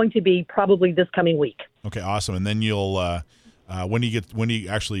it's going to be probably this coming week. Okay, awesome. And then you'll when do you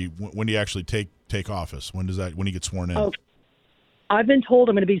actually take take office? When you get sworn in? Oh, I've been told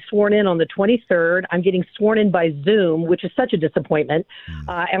I'm going to be sworn in on the 23rd. I'm getting sworn in by Zoom, which is such a disappointment.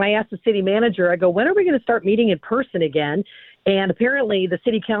 And I asked the city manager, I go, when are we going to start meeting in person again? And apparently the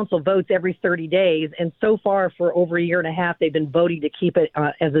city council votes every 30 days. And so far for over a year and a half, they've been voting to keep it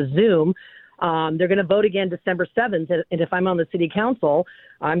as a Zoom. They're going to vote again December 7th. And if I'm on the city council,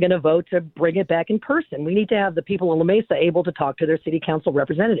 I'm going to vote to bring it back in person. We need to have the people in La Mesa able to talk to their city council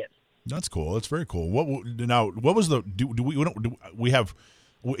representatives. That's cool. That's very cool. What was the we have?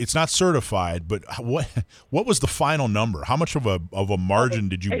 It's not certified, but what was the final number? How much of a margin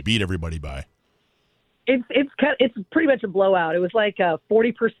did you beat everybody by? It's pretty much a blowout. It was like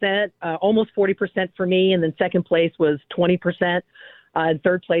 40%, almost 40% for me, and then second place was 20%, and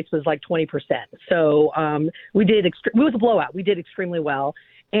third place was like 20%. So we did. It was a blowout. We did extremely well,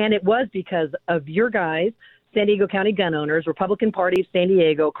 and it was because of your guys. San Diego County gun owners, Republican Party of San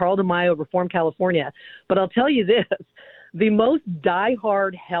Diego, Carl DeMaio, Reform California. But I'll tell you this, the most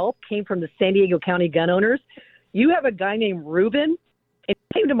diehard help came from the San Diego County gun owners. You have a guy named Ruben, and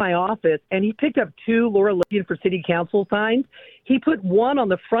he came to my office, and he picked up 2 Laura Logan for city council signs. He put one on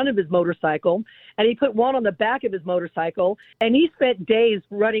the front of his motorcycle, and he put one on the back of his motorcycle, and he spent days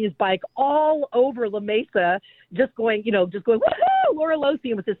riding his bike all over La Mesa, just going, woohoo, Laura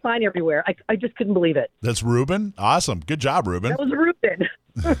Logan with his sign everywhere. I just couldn't believe it. That's Ruben? Awesome. Good job, Ruben. That was Ruben.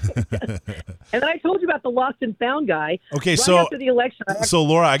 And then I told you about the lost and found guy. Okay, right so after the election,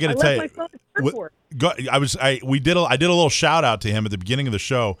 Laura, I got to tell you, my phone at the airport. I did a little shout out to him at the beginning of the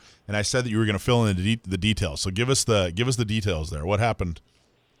show, and I said that you were going to fill in the details. So give us the details there. What happened?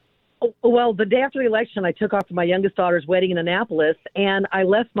 Well, the day after the election, I took off to my youngest daughter's wedding in Annapolis, and I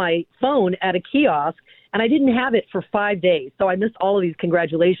left my phone at a kiosk, and I didn't have it for 5 days. So I missed all of these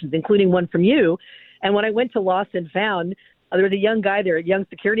congratulations, including one from you. And when I went to Lost and Found, there was a young guy there, a young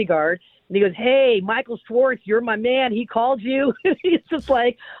security guard, and he goes, "Hey, Michael Schwartz, you're my man. He called you." He's just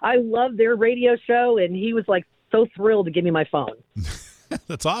like, I love their radio show, and he was like so thrilled to give me my phone.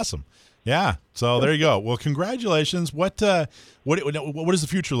 That's awesome. Yeah. So there you go. Well, congratulations. What does the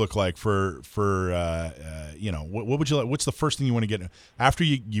future look like for what would you like? What's the first thing you want to get after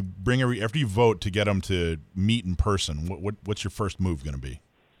you vote to get them to meet in person? What's your first move going to be?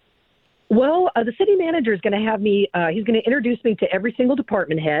 Well, the city manager is going to have me, he's going to introduce me to every single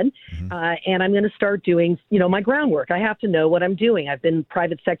department head, and I'm going to start doing, my groundwork. I have to know what I'm doing. I've been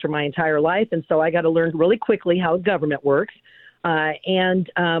private sector my entire life, and so I got to learn really quickly how government works. And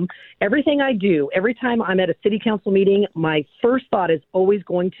everything I do, every time I'm at a city council meeting, my first thought is always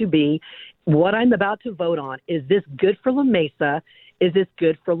going to be what I'm about to vote on. Is this good for La Mesa? Is this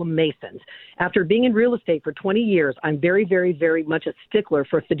good for La Mesans? After being in real estate for 20 years, I'm very, very, very much a stickler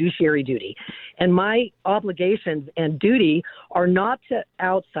for fiduciary duty. And my obligations and duty are not to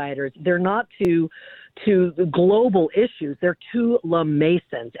outsiders. They're not to the global issues. They're to La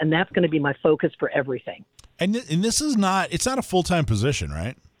Mesans. And that's going to be my focus for everything. And this is it's not a full-time position,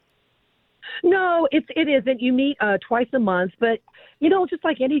 right? No, it isn't. You meet twice a month, but just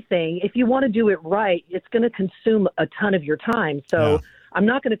like anything, if you want to do it right, it's going to consume a ton of your time. So I'm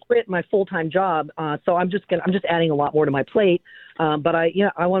not going to quit my full-time job. So I'm just adding a lot more to my plate. But I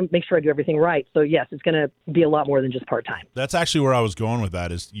want to make sure I do everything right. So yes, it's going to be a lot more than just part-time. That's actually where I was going with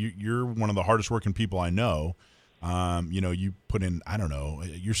that. Is you're one of the hardest working people I know. You put in, I don't know,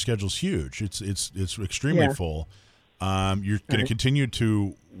 your schedule's huge. It's extremely full. You're going to continue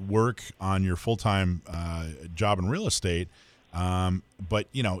to work on your full-time job in real estate. But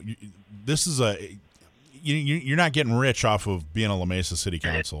this is you're not getting rich off of being a La Mesa City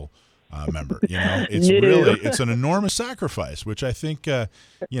Council member. It's an enormous sacrifice, which I think, I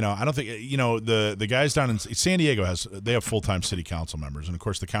don't think, the guys down in San Diego they have full-time city council members. And of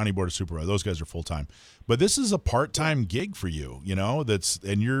course the county board of supervisors, those guys are full-time, but this is a part-time gig for you,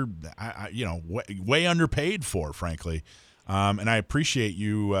 and you're, way underpaid for, frankly. And I appreciate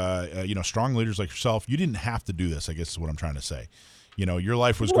you, strong leaders like yourself. You didn't have to do this, I guess is what I'm trying to say. Your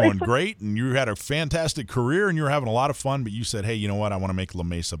life was going great and you had a fantastic career and you were having a lot of fun, but you said, hey, you know what? I want to make La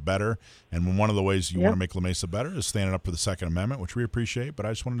Mesa better. And one of the ways you want to make La Mesa better is standing up for the Second Amendment, which we appreciate. But I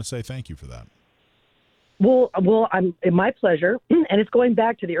just wanted to say thank you for that. Well, my pleasure. And it's going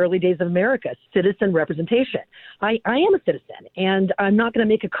back to the early days of America, citizen representation. I am a citizen, and I'm not going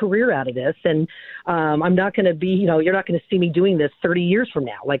to make a career out of this. And I'm not going to be, you're not going to see me doing this 30 years from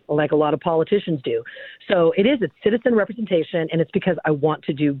now, like a lot of politicians do. So it's citizen representation, and it's because I want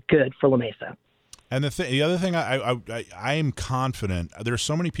to do good for La Mesa. And the other thing, I am confident. There's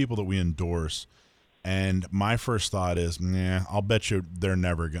so many people that we endorse. And my first thought is, I'll bet you they're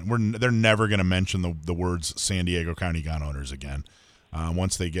never gonna mention the words San Diego County gun owners again.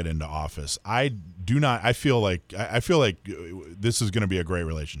 once they get into office. I feel like this is going to be a great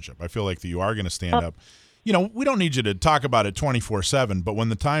relationship. I feel like that you are going to stand up. You know, we don't need you to talk about it 24/7, but when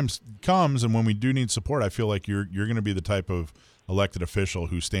the time comes and when we do need support, I feel like you're going to be the type of elected official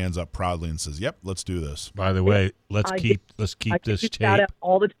who stands up proudly and says, "Yep, let's do this." By the way, let's keep this tape.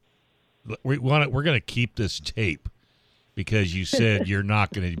 We're going to keep this tape because you said you're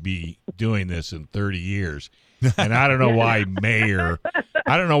not going to be doing this in 30 years. And I don't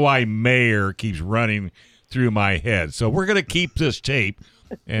know why mayor keeps running through my head. So we're going to keep this tape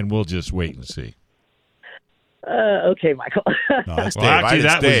and we'll just wait and see. Okay, Michael. No, that's Dave. Well, actually,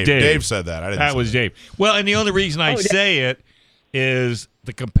 that was Dave. Dave said that. That was Dave. Well, and the only reason I say it is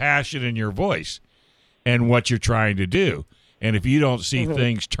the compassion in your voice and what you're trying to do. And if you don't see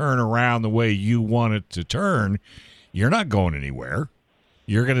things turn around the way you want it to turn, you're not going anywhere.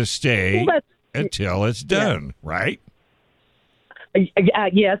 You're going to stay until it's done, right?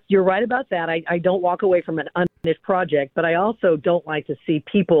 Yes, you're right about that. I don't walk away from an unfinished project, but I also don't like to see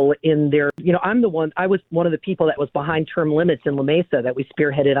people in their, I was one of the people that was behind term limits in La Mesa that we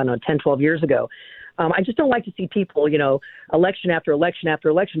spearheaded, 10, 12 years ago. I just don't like to see people, election after election after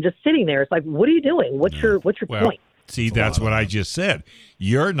election, just sitting there. It's like, what are you doing? What's your point? See, that's what I just said.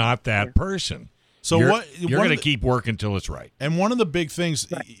 You're not that person. So you're going to keep working till it's right. And one of the big things,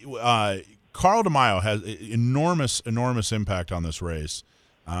 Carl DeMaio has enormous impact on this race.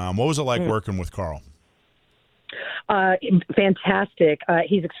 What was it like working with Carl? Fantastic.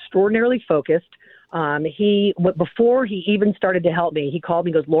 He's extraordinarily focused. Before he even started to help me, he called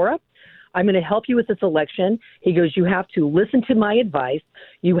me and goes, Laura, I'm going to help you with this election. He goes, you have to listen to my advice.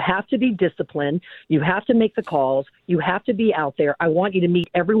 You have to be disciplined. You have to make the calls. You have to be out there. I want you to meet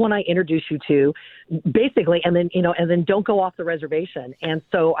everyone I introduce you to, basically, and then don't go off the reservation. And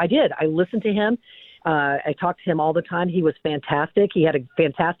so I did. I listened to him. I talked to him all the time. He was fantastic. He had a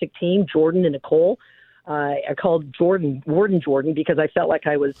fantastic team, Jordan and Nicole. I called Warden Jordan because I felt like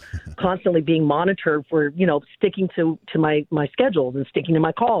I was constantly being monitored for, sticking to my schedules and sticking to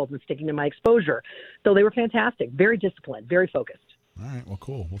my calls and sticking to my exposure. So they were fantastic, very disciplined, very focused. All right. Well,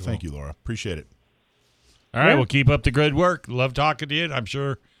 cool. Well, thank you, Laura. Appreciate it. All right. Well, keep up the good work. Love talking to you. I'm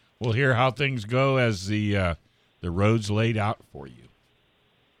sure we'll hear how things go as the road's laid out for you.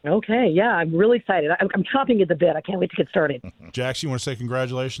 Okay. Yeah, I'm really excited. I'm chomping at the bit. I can't wait to get started. Jackson, you want to say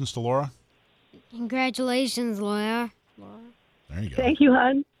congratulations to Laura? Congratulations, Laura. There you go. Thank you,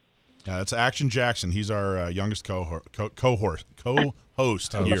 hon. That's Action Jackson. He's our youngest co-host here.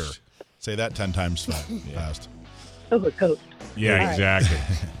 Say that 10 times fast. Co-host. Yeah, exactly.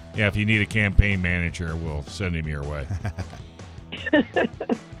 Yeah, if you need a campaign manager, we'll send him your way.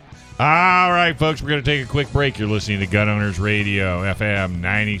 All right, folks, we're going to take a quick break. You're listening to Gun Owners Radio, FM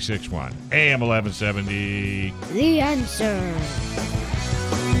 96.1, AM 1170. The Answer.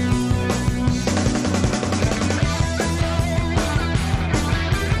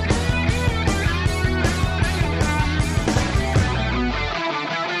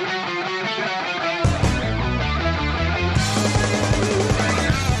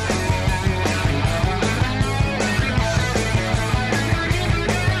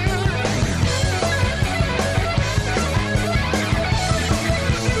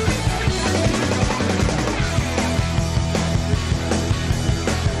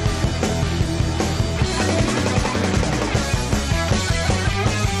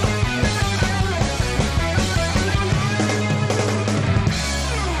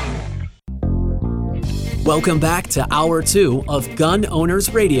 Welcome back to Hour 2 of Gun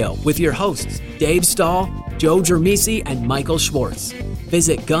Owners Radio with your hosts, Dave Stahl, Joe Germisi, and Michael Schwartz.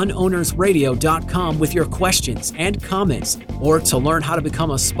 Visit gunownersradio.com with your questions and comments or to learn how to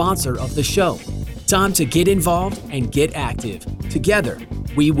become a sponsor of the show. Time to get involved and get active. Together,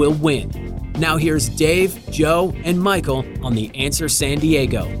 we will win. Now here's Dave, Joe, and Michael on The Answer San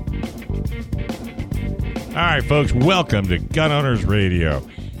Diego. All right, folks, welcome to Gun Owners Radio,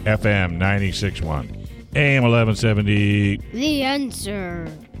 FM 96.1. AM 1170. The Answer.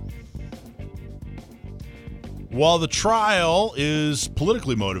 While the trial is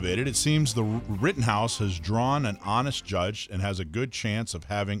politically motivated, it seems the Rittenhouse has drawn an honest judge and has a good chance of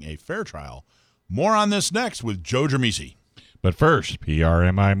having a fair trial. More on this next with Joe Germisi. But first,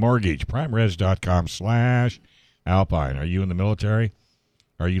 PRMI Mortgage, primeres.com/Alpine. Are you in the military?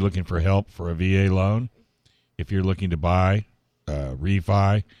 Are you looking for help for a VA loan? If you're looking to buy,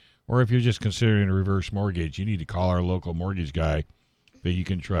 refi, or if you're just considering a reverse mortgage, you need to call our local mortgage guy that you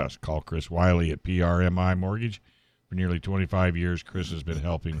can trust. Call Chris Wiley at PRMI Mortgage. For nearly 25 years, Chris has been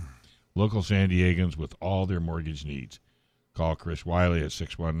helping local San Diegans with all their mortgage needs. Call Chris Wiley at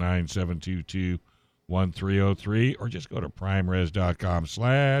 619-722-1010 1303, or just go to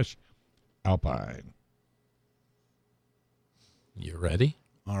primeres.com/Alpine. You ready?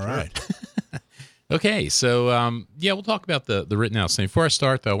 All right. Okay, so we'll talk about the Rittenhouse thing. Before I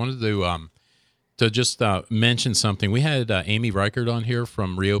start, though, I wanted to just mention something. We had Amy Reichert on here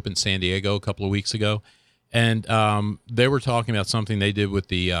from Reopen San Diego a couple of weeks ago, and they were talking about something they did with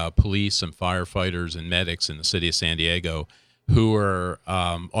the police and firefighters and medics in the city of San Diego who are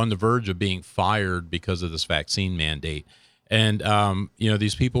on the verge of being fired because of this vaccine mandate. And,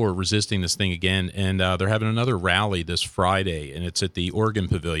 these people were resisting this thing again, and they're having another rally this Friday, and it's at the Oregon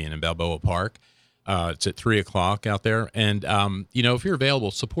Pavilion in Balboa Park. It's at 3:00 out there. And, if you're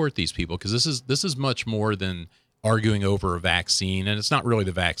available, support these people, because this is much more than arguing over a vaccine. And it's not really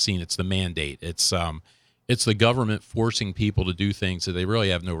the vaccine, it's the mandate. It's the government forcing people to do things that they really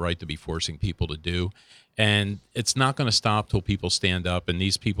have no right to be forcing people to do. And it's not going to stop till people stand up. And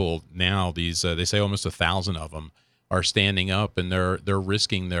these people now, they say almost 1,000 of them are standing up, and they're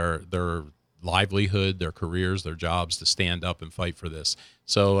risking their livelihood, their careers, their jobs to stand up and fight for this.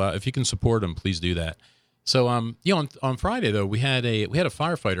 So if you can support them, please do that. So on Friday though, we had a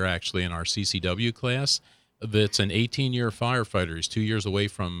firefighter actually in our CCW class that's an 18-year firefighter. He's 2 years away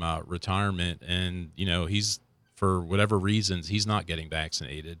from retirement, and he's, for whatever reasons, he's not getting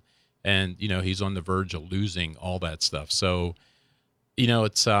vaccinated, and he's on the verge of losing all that stuff. So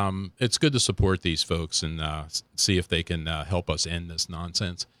it's good to support these folks and see if they can help us end this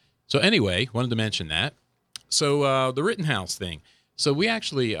nonsense. So anyway, wanted to mention that. So the Rittenhouse thing. So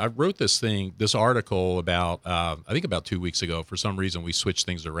I wrote this article about, I think about 2 weeks ago. For some reason, we switched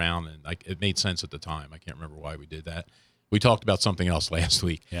things around, and it made sense at the time. I can't remember why we did that. We talked about something else last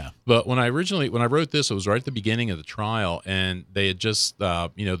week. Yeah. But when I wrote this, it was right at the beginning of the trial, and they had just,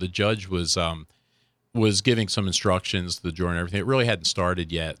 the judge was giving some instructions to the jury and everything. It really hadn't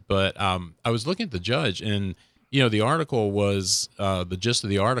started yet. But I was looking at the judge, and the article was the gist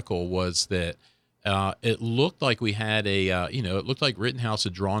of the article was that it looked like we had it looked like Rittenhouse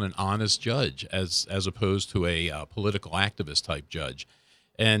had drawn an honest judge as opposed to a political activist type judge,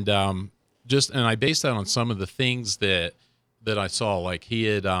 and I based that on some of the things that I saw. Like he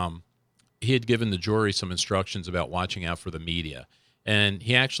had given the jury some instructions about watching out for the media, and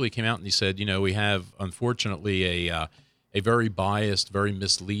he actually came out and he said, we have unfortunately a very biased, very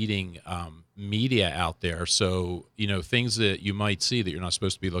misleading media out there. So, things that you might see that you're not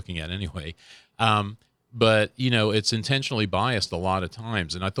supposed to be looking at anyway. But, it's intentionally biased a lot of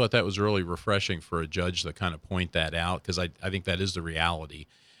times. And I thought that was really refreshing for a judge to kind of point that out, because I think that is the reality.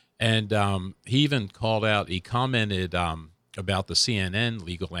 And he even commented about the CNN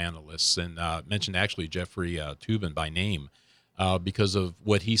legal analysts, and mentioned actually Jeffrey Toobin by name, because of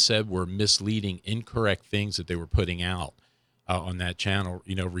what he said were misleading, incorrect things that they were putting out on that channel,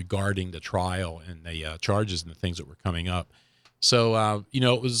 regarding the trial and the charges and the things that were coming up. So,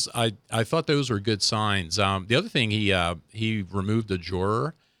 it was, I thought those were good signs. The other thing, he removed a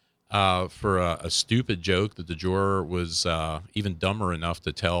juror for a stupid joke that the juror was even dumber enough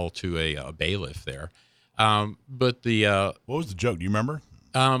to tell to a bailiff there. But what was the joke? Do you remember?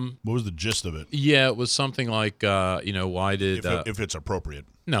 What was the gist of it? Yeah, it was something like, why did... if it's appropriate.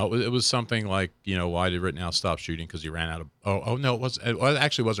 No, it was something like, why did Rittenhouse stop shooting? Because he ran out of... No, it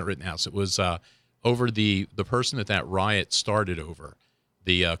actually wasn't Rittenhouse. It was over the person that riot started over,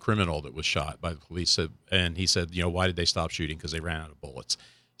 the criminal that was shot by the police. And he said, why did they stop shooting? Because they ran out of bullets.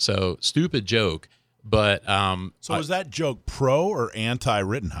 So, stupid joke. But so is that joke pro or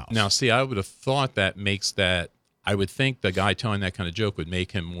anti-Rittenhouse? Now, see, I would have thought that makes that... I would think the guy telling that kind of joke would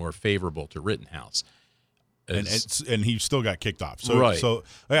make him more favorable to Rittenhouse. And he still got kicked off. So, right. So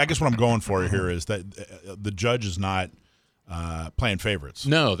I guess what I'm going for here is that the judge is not playing favorites.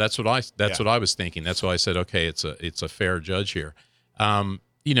 No, that's what I was thinking. That's why I said, okay, it's a fair judge here. And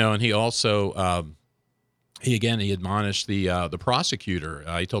he also he admonished the prosecutor.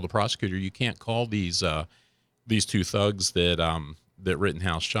 He told the prosecutor, you can't call these two thugs that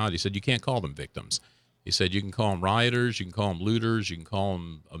Rittenhouse shot. He said, you can't call them victims. He said, you can call them rioters, you can call them looters, you can call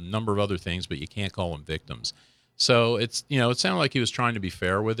them a number of other things, but you can't call them victims. So it sounded like he was trying to be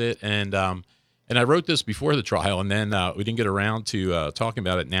fair with it. And I wrote this before the trial, and then we didn't get around to talking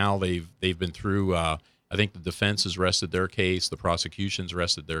about it. Now they've been through, I think the defense has rested their case, the prosecution's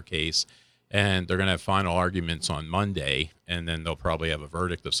rested their case, and they're going to have final arguments on Monday, and then they'll probably have a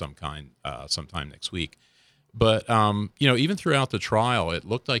verdict of some kind sometime next week. But, even throughout the trial, it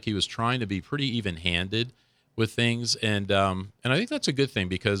looked like he was trying to be pretty even-handed with things. And I think that's a good thing,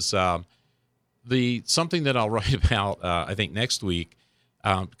 because something that I'll write about, I think, next week,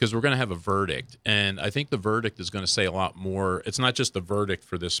 because we're going to have a verdict. And I think the verdict is going to say a lot more. It's not just the verdict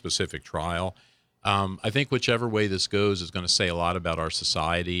for this specific trial. I think whichever way this goes is going to say a lot about our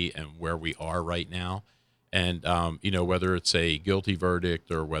society and where we are right now. And, whether it's a guilty verdict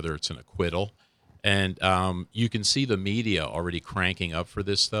or whether it's an acquittal. And you can see the media already cranking up for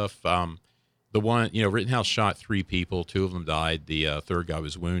this stuff. The one, Rittenhouse shot 3 people. 2 of them died. The third guy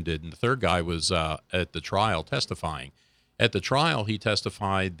was wounded. And the third guy was at the trial testifying. At the trial, he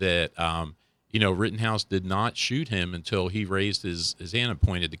testified that, Rittenhouse did not shoot him until he raised his hand and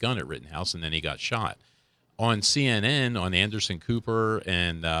pointed the gun at Rittenhouse, and then he got shot. On CNN, on Anderson Cooper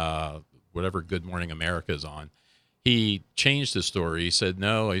and whatever Good Morning America is on, he changed the story. He said,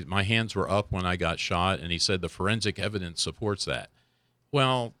 no, my hands were up when I got shot, and he said the forensic evidence supports that.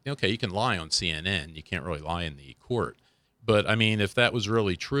 Well, okay, you can lie on CNN. You can't really lie in the court. But, I mean, if that was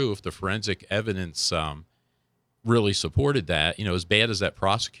really true, if the forensic evidence really supported that, as bad as that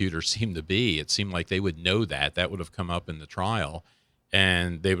prosecutor seemed to be, it seemed like they would know that. That would have come up in the trial,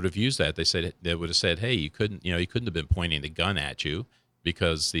 and they would have used that. They would have said, hey, he couldn't have been pointing the gun at you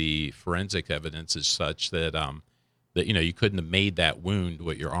because the forensic evidence is such that you couldn't have made that wound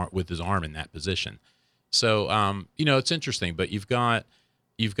with his arm in that position. So, it's interesting, but you've got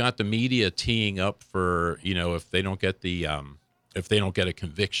the media teeing up for, if they don't get a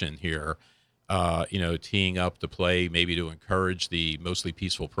conviction here, teeing up to play, maybe to encourage the mostly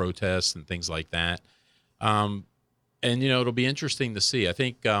peaceful protests and things like that. And, it'll be interesting to see. I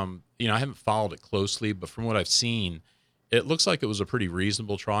think, I haven't followed it closely, but from what I've seen, it looks like it was a pretty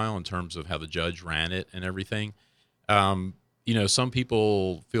reasonable trial in terms of how the judge ran it and everything. Some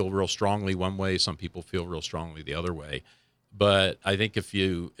people feel real strongly one way, some people feel real strongly the other way. But I think if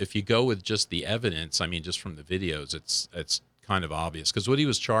you go with just the evidence, I mean, just from the videos, it's kind of obvious. Because what he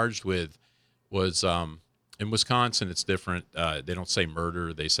was charged with was, in Wisconsin, it's different. They don't say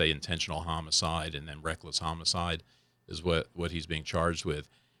murder, they say intentional homicide, and then reckless homicide is what he's being charged with.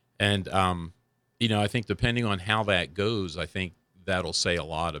 And, I think depending on how that goes, I think that'll say a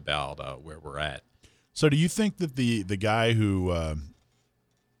lot about where we're at. So do you think that the guy who,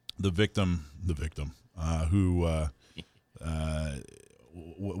 the victim, who,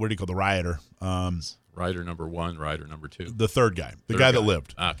 what do you call the rioter? Rider number 1, rider number 2. The third guy, the guy that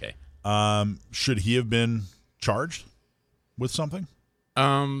lived. Okay. Should he have been charged with something?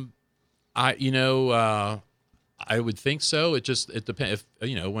 I would think so. It depends.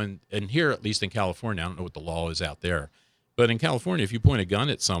 And here, at least in California, I don't know what the law is out there. But in California, if you point a gun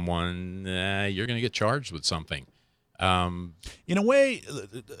at someone, you're going to get charged with something. In a way,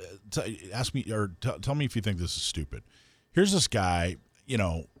 ask me or tell me if you think this is stupid. Here's this guy,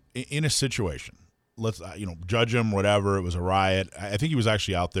 in a situation. Let's judge him, whatever. It was a riot. I think he was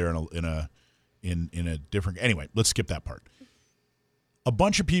actually out there in a different. Anyway, let's skip that part. A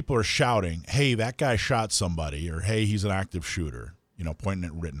bunch of people are shouting, "Hey, that guy shot somebody," or "Hey, he's an active shooter," pointing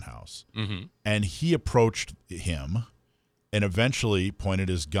at Rittenhouse. Mm-hmm. And he approached him and eventually pointed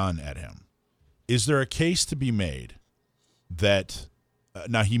his gun at him. Is there a case to be made that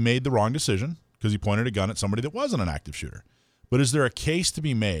now he made the wrong decision because he pointed a gun at somebody that wasn't an active shooter? But is there a case to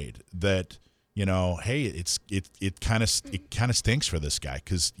be made that hey, it kind of stinks for this guy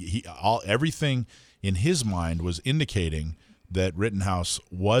because everything in his mind was indicating that Rittenhouse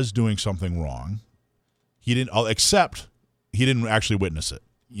was doing something wrong. He didn't actually witness it.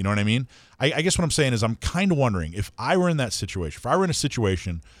 You know what I mean? I guess what I'm saying is I'm kind of wondering if I were in that situation, if I were in a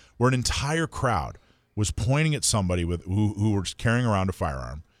situation where an entire crowd was pointing at somebody who was carrying around a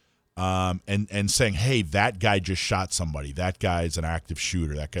firearm and saying, hey, that guy just shot somebody. That guy's an active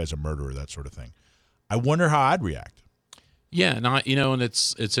shooter. That guy's a murderer, that sort of thing. I wonder how I'd react. Yeah, and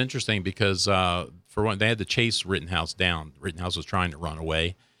it's interesting because for one, they had to chase Rittenhouse down. Rittenhouse was trying to run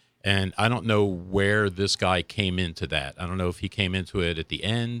away. And I don't know where this guy came into that. I don't know if he came into it at the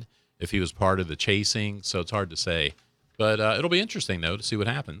end, if he was part of the chasing. So it's hard to say. But it'll be interesting, though, to see what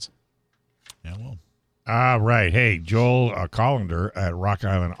happens. Yeah, well. All right. Hey, Joel Collender at Rock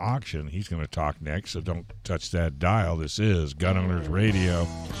Island Auction. He's going to talk next, so don't touch that dial. This is Gun Owners Radio,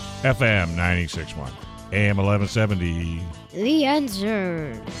 FM 96.1, AM 1170. The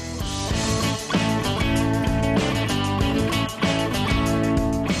Answer.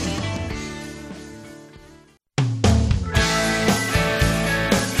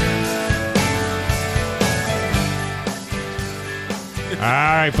 All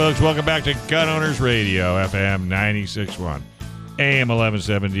right, folks, welcome back to Gun Owners Radio, FM 96.1, AM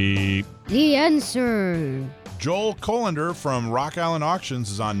 1170. The Answer. Joel Collender from Rock Island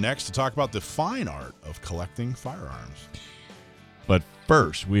Auctions is on next to talk about the fine art of collecting firearms. But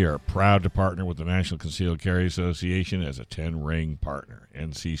first, we are proud to partner with the National Concealed Carry Association as a 10-ring partner.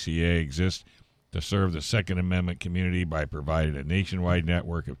 NCCA exists to serve the Second Amendment community by providing a nationwide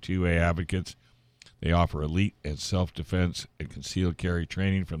network of 2A advocates They offer elite and self-defense and concealed carry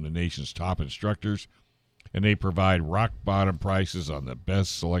training from the nation's top instructors, and they provide rock-bottom prices on the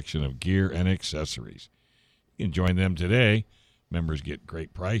best selection of gear and accessories. You can join them today. Members get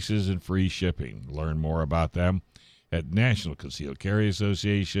great prices and free shipping. Learn more about them at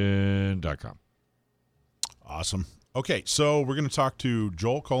nationalconcealedcarryassociation.com. Awesome. Okay, so we're going to talk to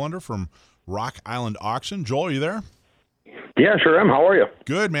Joel Colander from Rock Island Auction. Joel, are you there? Yeah, sure am. How are you?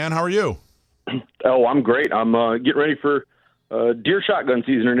 Good, man. How are you? Oh, I'm great. I'm getting ready for deer shotgun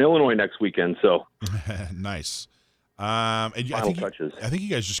season in Illinois next weekend. So nice. And final touches. I think you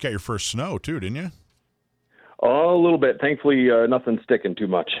guys just got your first snow too, didn't you? Oh, a little bit. Thankfully, nothing sticking too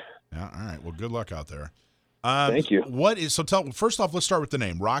much. Yeah. All right. Well, good luck out there. Thank you. First off, let's start with the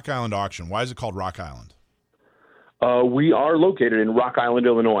name, Rock Island Auction. Why is it called Rock Island? We are located in Rock Island,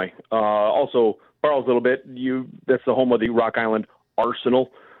 Illinois. Also, borrows a little bit. That's the home of the Rock Island Arsenal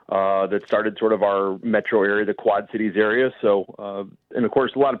that started sort of our metro area, the Quad Cities area. So, and of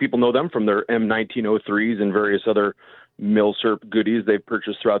course, a lot of people know them from their M1903s and various other Milsurp goodies they've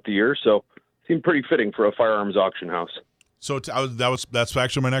purchased throughout the year. So, seemed pretty fitting for a firearms auction house. So that's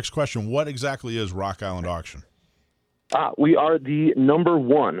actually my next question. What exactly is Rock Island Auction? We are the number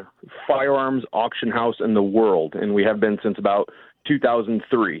one firearms auction house in the world, and we have been since about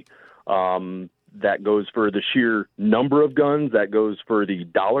 2003. That goes for the sheer number of guns. That goes for the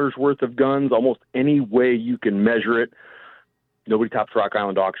dollars worth of guns. Almost any way you can measure it, nobody tops Rock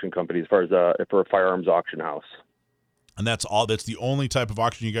Island Auction Company as far as for a firearms auction house. And that's all. That's the only type of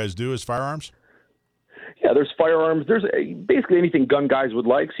auction you guys do is firearms? Yeah, there's firearms. There's basically anything gun guys would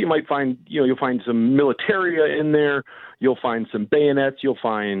like. So you might find, you'll find some militaria in there. You'll find some bayonets. You'll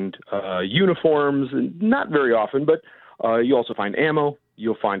find uniforms. Not very often, but you also find ammo.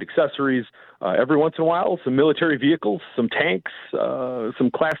 You'll find accessories. Every once in a while, some military vehicles, some tanks,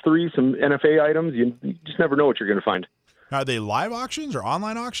 some Class 3, some NFA items. You just never know what you're going to find. Are they live auctions or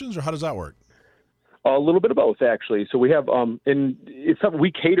online auctions, or how does that work? A little bit of both, actually. So we have, and it's something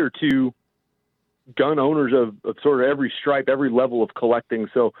we cater to gun owners of sort of every stripe, every level of collecting.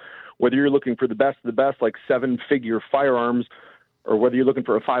 So whether you're looking for the best of the best, like 7-figure firearms, or whether you're looking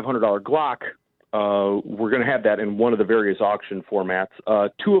for a $500 Glock, we're going to have that in one of the various auction formats,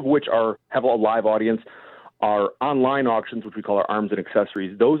 two of which have a live audience. Our online auctions, which we call our arms and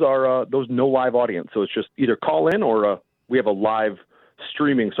accessories, those are those no live audience. So it's just either call in or we have a live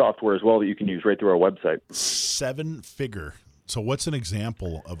streaming software as well that you can use right through our website. 7-figure. So what's an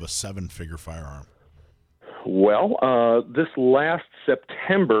example of a 7-figure firearm? Well, this last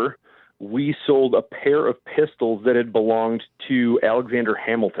September, we sold a pair of pistols that had belonged to Alexander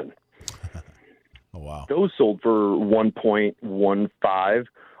Hamilton. Oh, wow. Those sold for $1.15.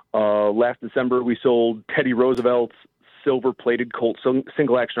 Last December, we sold Teddy Roosevelt's silver-plated Colt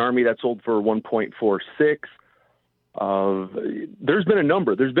single-action army. That sold for $1.46. There's been a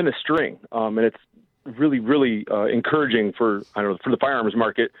number. There's been a string, and it's really, really encouraging for the firearms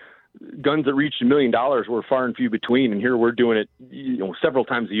market. Guns that reached $1 million were far and few between, and here we're doing it, several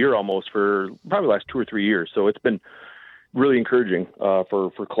times a year almost for probably the last 2 or 3 years. So it's been really encouraging for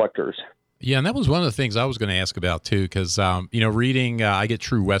collectors. Yeah, and that was one of the things I was going to ask about too, because reading, I get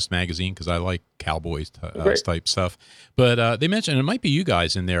True West magazine because I like cowboys type stuff. But they mentioned it might be you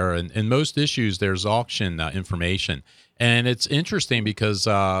guys in there, and in most issues there's auction information, and it's interesting because,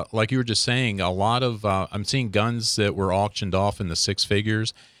 like you were just saying, a lot of I'm seeing guns that were auctioned off in the 6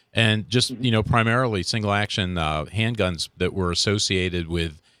 figures, and just primarily single action handguns that were associated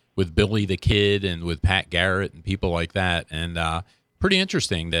with Billy the Kid and with Pat Garrett and people like that, and pretty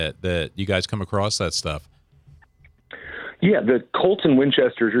interesting that you guys come across that stuff. Yeah, the Colts and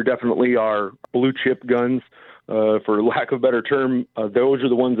Winchesters are definitely our blue chip guns. For lack of a better term, those are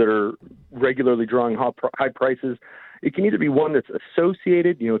the ones that are regularly drawing high prices. It can either be one that's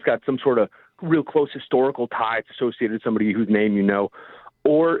associated, it's got some sort of real close historical tie. It's associated with somebody whose name you know,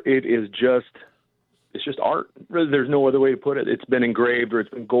 or it is it's just art. There's no other way to put it. It's been engraved, or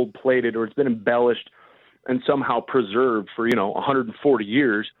it's been gold plated, or it's been embellished and somehow preserved for 140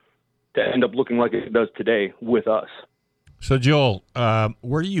 years to end up looking like it does today with us. So, Joel,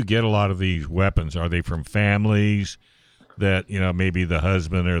 where do you get a lot of these weapons? Are they from families that, maybe the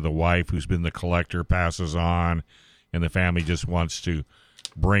husband or the wife who's been the collector passes on, and the family just wants to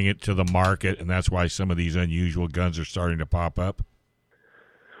bring it to the market, and that's why some of these unusual guns are starting to pop up?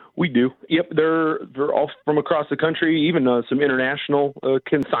 We do. Yep, they're all from across the country, even some international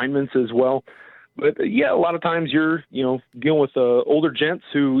consignments as well. But yeah, a lot of times you're, dealing with older gents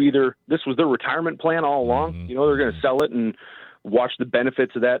who either this was their retirement plan all along. Mm-hmm. They're going to sell it and watch the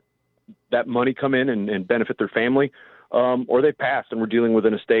benefits of that money come in and benefit their family. or they passed and we're dealing with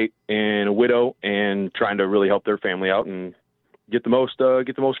an estate and a widow and trying to really help their family out and get the most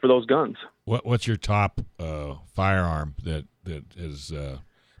for those guns. What's your top firearm that has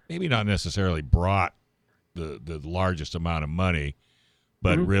maybe not necessarily brought the largest amount of money,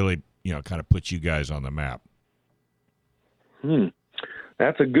 but really, kind of puts you guys on the map?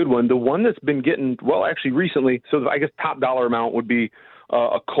 That's a good one. The one that's been getting, well, actually recently, so I guess top dollar amount would be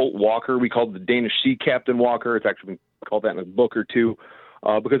a Colt Walker. We called it the Danish Sea Captain Walker. It's actually been called that in a book or two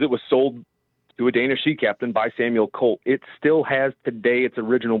because it was sold to a Danish sea captain by Samuel Colt. It still has today its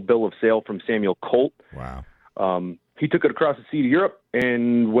original bill of sale from Samuel Colt. Wow. He took it across the sea to Europe,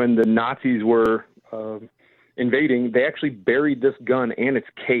 and when the Nazis were invading, they actually buried this gun and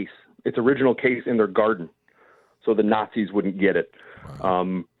its original case in their garden, so the Nazis wouldn't get it.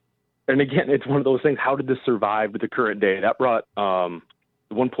 Wow. And again, it's one of those things. How did this survive to the current day? That brought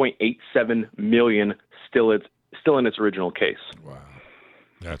 $1.87 million still in its original case. Wow,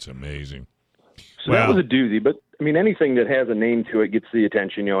 that's amazing. So that was a doozy. But I mean, anything that has a name to it gets the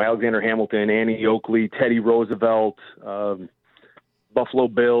attention. Alexander Hamilton, Annie Oakley, Teddy Roosevelt, Buffalo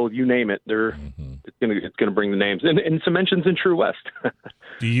Bill, you name it. It's gonna bring the names and some mentions in True West.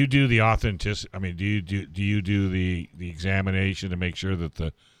 Do you do the authenticity? I mean, do you do the examination to make sure that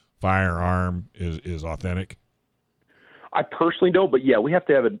the firearm is authentic? I personally don't, but yeah, we have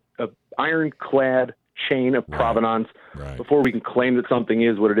to have a ironclad chain of provenance before we can claim that something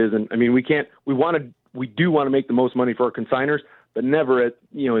is what it is. And I mean, we do want to make the most money for our consigners, but never at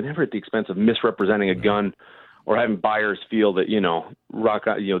the expense of misrepresenting a gun or having buyers feel that,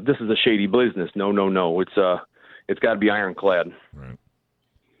 this is a shady business. No. It's got to be ironclad. Right.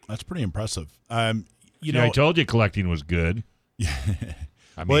 That's pretty impressive. I told you collecting was good.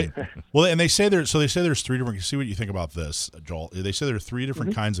 I mean, well, and they say there's three different. See what you think about this, Joel. They say there are three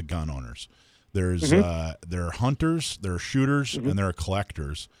different kinds of gun owners. There's there are hunters, there are shooters, and there are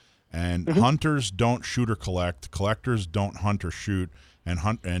collectors. And hunters don't shoot or collect. Collectors don't hunt or shoot,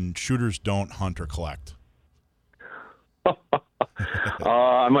 and shooters don't hunt or collect.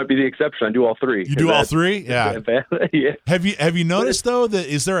 I might be the exception. I do all three. You do all three? Yeah. Yeah. Have you noticed though that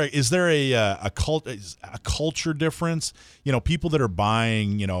is there a culture difference? People that are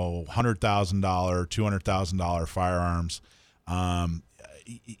buying $100,000, $200,000 firearms.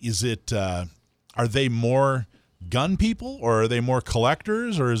 Is it are they more gun people or are they more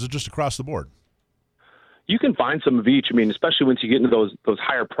collectors or is it just across the board? You can find some of each. I mean, especially once you get into those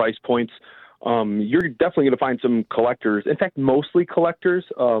higher price points. You're definitely going to find some collectors. In fact, mostly collectors,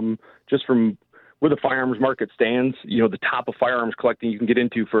 just from where the firearms market stands. The top of firearms collecting you can get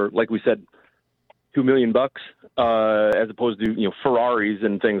into for, like we said, $2 million, as opposed to, Ferraris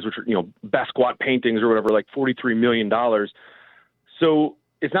and things, which are, Basquiat paintings or whatever, like $43 million. So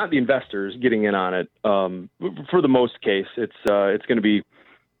it's not the investors getting in on it. For the most case, it's going to be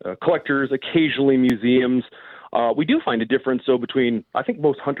collectors, occasionally museums. We do find a difference, though, between, I think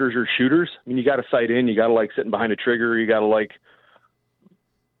most hunters are shooters. I mean, you got to sight in, you got to like sitting behind a trigger, you got to like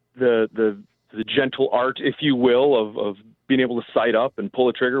the gentle art, if you will, of being able to sight up and pull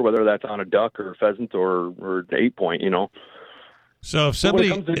a trigger, whether that's on a duck or a pheasant or an 8-point, So if somebody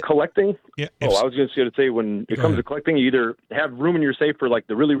when it comes to collecting, I was just going to say when it comes to collecting, you either have room in your safe for like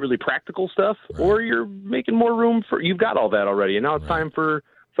the really, really practical stuff, or you're making more room for, you've got all that already, and now it's time for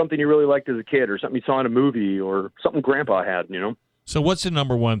something you really liked as a kid or something you saw in a movie or something grandpa had, So what's the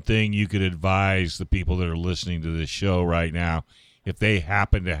number one thing you could advise the people that are listening to this show right now if they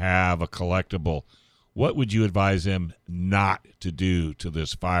happen to have a collectible? What would you advise them not to do to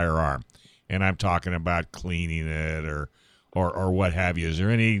this firearm? And I'm talking about cleaning it or what have you. Is there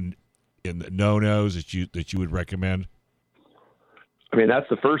any no-nos that you would recommend? I mean, that's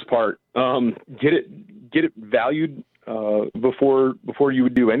the first part. Get it valued before you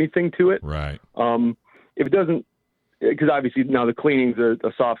would do anything to it. Right. If it doesn't, because obviously now the cleaning's a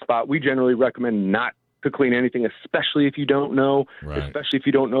soft spot. We generally recommend not to clean anything, especially if you don't know, especially if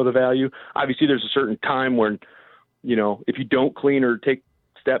you don't know the value. Obviously, there's a certain time when, if you don't clean or take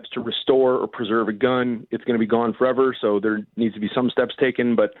steps to restore or preserve a gun, it's going to be gone forever. So there needs to be some steps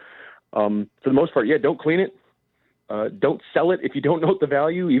taken. But for the most part, don't clean it. Don't sell it if you don't know the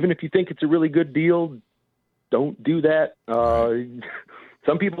value. Even if you think it's a really good deal, don't do that.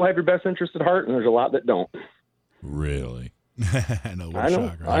 Some people have your best interest at heart, and there's a lot that don't. Really? I know.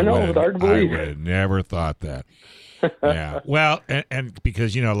 It's hard to believe. I would have never thought that. Yeah. Well, and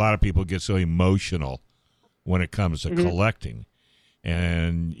because, a lot of people get so emotional when it comes to collecting.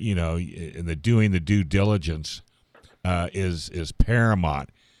 And, and doing the due diligence is paramount.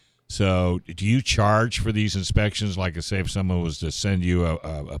 So do you charge for these inspections? Like, say, if someone was to send you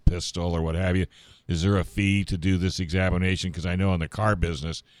a pistol or what have you, is there a fee to do this examination? Because I know in the car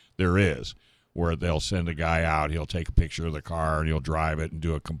business there is, where they'll send a guy out, he'll take a picture of the car, and he'll drive it and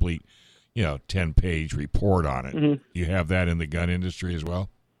do a complete, 10-page report on it. Mm-hmm. You have that in the gun industry as well?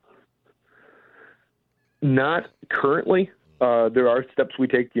 Not currently. There are steps we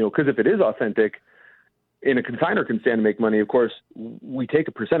take, because if it is authentic, and a consignor can stand to make money, of course, we take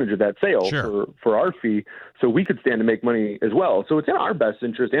a percentage of that sale for our fee, so we could stand to make money as well. So it's in our best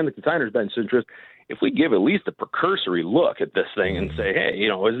interest and the consignor's best interest if we give at least a precursory look at this thing and say, hey,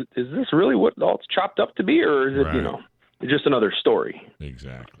 is this really what all it's chopped up to be, or is it, it's just another story?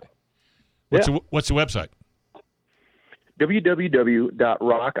 Exactly. What's the website?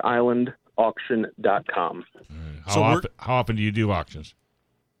 www.rockislandauction.com. How often do you do auctions?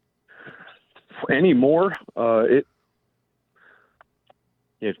 Anymore,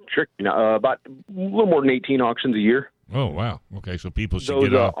 it's tricky now. About a little more than 18 auctions a year. Oh, wow. Okay, so people should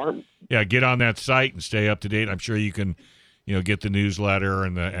get on that site and stay up to date. I'm sure you can, get the newsletter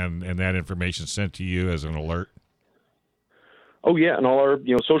and that information sent to you as an alert. Oh, yeah, and all our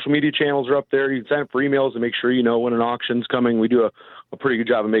social media channels are up there. You can sign up for emails and make sure you know when an auction's coming. We do a pretty good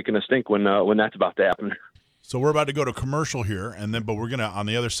job of making us think when that's about to happen. So we're about to go to commercial here, but we're gonna on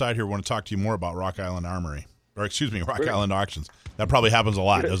the other side here. We want to talk to you more about Rock Island Armory, Rock Island Auctions. That probably happens a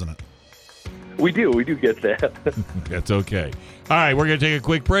lot, doesn't it? We do get that. That's okay. All right, we're gonna take a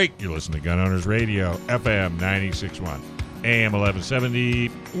quick break. You're listening to Gun Owners Radio, FM 96.1, AM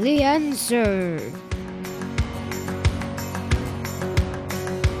 1170. The Answer.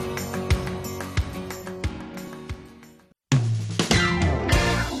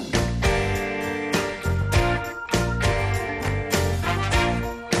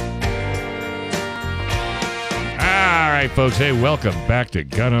 All right, folks. Hey, welcome back to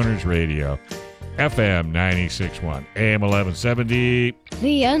Gun Owners Radio, FM 96.1, AM 1170.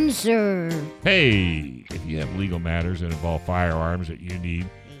 The Answer. Hey, if you have legal matters that involve firearms that you need,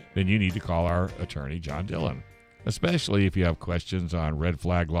 then you need to call our attorney, John Dillon, especially if you have questions on red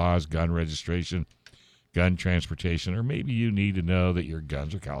flag laws, gun registration, gun transportation, or maybe you need to know that your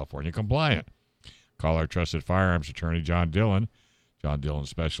guns are California compliant. Call our trusted firearms attorney, John Dillon. John Dillon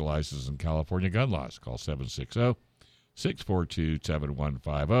specializes in California gun laws. Call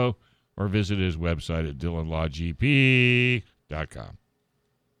 760-642-7150 or visit his website at DillonLawGP.com.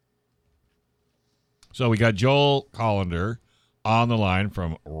 So we got Joel Collender on the line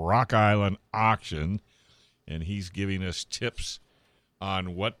from Rock Island Auction, and he's giving us tips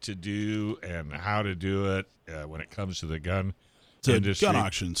on what to do and how to do it when it comes to the gun industry. Gun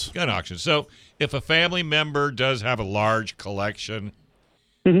auctions. Gun auctions. So if a family member does have a large collection,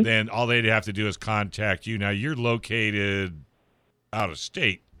 then all they'd have to do is contact you. Now, you're located out of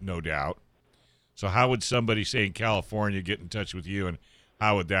state, no doubt. So how would somebody, say, in California get in touch with you, and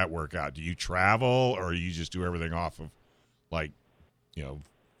how would that work out? Do you travel, or you just do everything off of,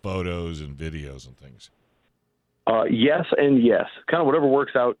 photos and videos and things? Yes and yes. Kind of whatever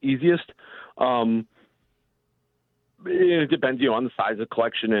works out easiest. It depends, on the size of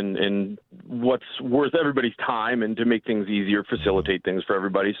collection and what's worth everybody's time, and to make things easier, facilitate things for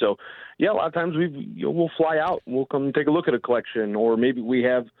everybody. So, yeah, a lot of times we'll fly out, we'll come take a look at a collection, or maybe we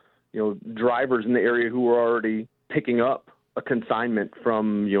have, drivers in the area who are already picking up a consignment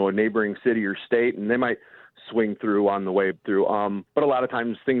from, a neighboring city or state, and they might swing through on the way through. But a lot of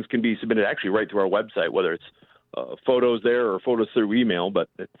times things can be submitted actually right to our website, whether it's photos there or photos through email, but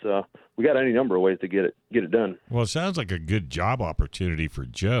it's we got any number of ways to get it done. Well, it sounds like a good job opportunity for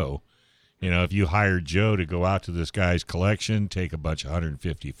Joe. If you hire Joe to go out to this guy's collection, take a bunch of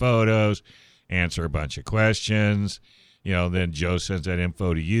 150 photos, answer a bunch of questions, then Joe sends that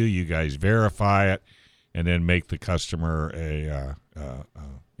info to you, you guys verify it, and then make the customer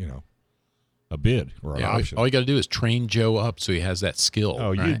a bid or an option. All you got to do is train Joe up so he has that skill.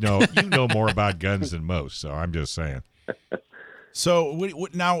 Oh, right? you know more about guns than most, so I'm just saying. So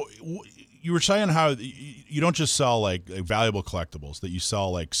now you were saying how you don't just sell like valuable collectibles, that you sell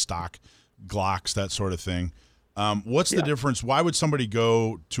like stock Glocks, that sort of thing. What's the difference? Why would somebody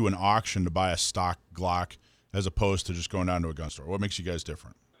go to an auction to buy a stock Glock as opposed to just going down to a gun store? What makes you guys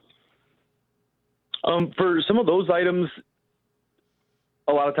different? For some of those items,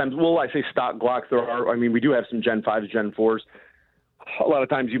 a lot of times, I say stock Glocks. We do have some Gen 5s, Gen 4s. A lot of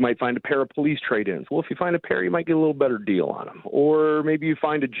times you might find a pair of police trade-ins. Well, if you find a pair, you might get a little better deal on them. Or maybe you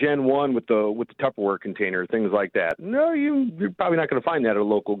find a Gen 1 with the Tupperware container, things like that. No, you're probably not going to find that at a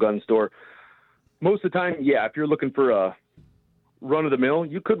local gun store. Most of the time, if you're looking for a run-of-the-mill,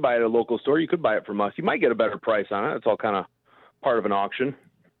 you could buy it at a local store. You could buy it from us. You might get a better price on it. It's all kind of part of an auction.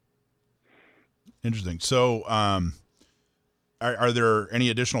 Interesting. So, are there any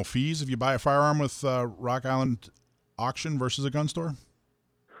additional fees if you buy a firearm with Rock Island Auction versus a gun store?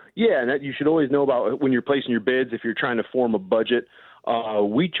 Yeah, and that you should always know about when you're placing your bids. If you're trying to form a budget,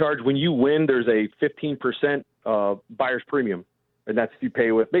 we charge when you win. There's a 15% buyer's premium, and that's if you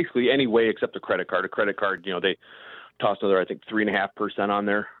pay with basically any way except a credit card. A credit card, they toss another, I think, 3.5% on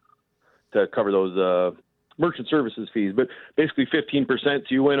there to cover those merchant services fees. But basically 15%. So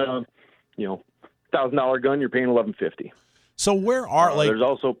you win a $1,000 gun, you're paying $1,150. So where are there's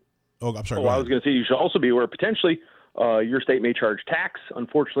also? Oh, I'm sorry. I was going to say you should also be aware potentially your state may charge tax.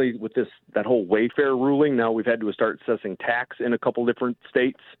 Unfortunately, with that whole Wayfair ruling, now we've had to start assessing tax in a couple different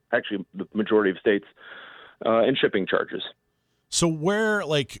states. Actually, the majority of states, and shipping charges. So where,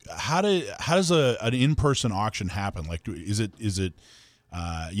 how does an in-person auction happen? Is it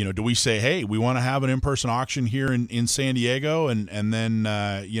do we say, hey, we want to have an in-person auction here in San Diego, and then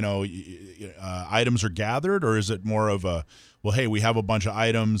items are gathered, or is it more of a, well, hey, we have a bunch of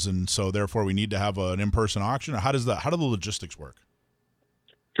items, and so therefore we need to have an in-person auction? Or how do the logistics work?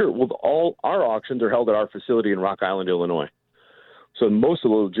 Sure. Well, all our auctions are held at our facility in Rock Island, Illinois. So most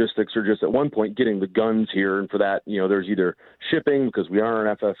of the logistics are just at one point getting the guns here, and for that, there's either shipping because we are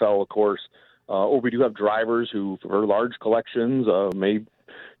an FFL, of course, or we do have drivers who, for large collections, may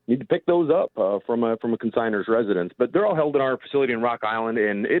need to pick those up from a consignor's residence. But they're all held in our facility in Rock Island,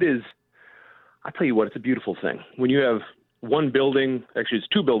 and it is, I tell you what, it's a beautiful thing. When you have one building, actually it's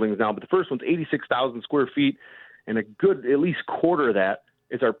two buildings now, but the first one's 86,000 square feet, and a good at least quarter of that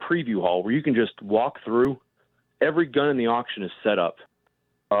is our preview hall, where you can just walk through. Every gun in the auction is set up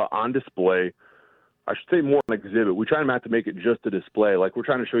on display. I should say more on exhibit. We try not to make it just a display. Like, we're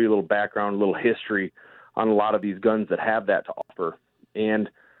trying to show you a little background, a little history on a lot of these guns that have that to offer. And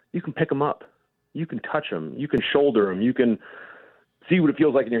you can pick them up. You can touch them. You can shoulder them. You can see what it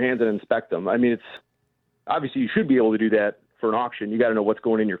feels like in your hands and inspect them. I mean, it's obviously you should be able to do that for an auction. You got to know what's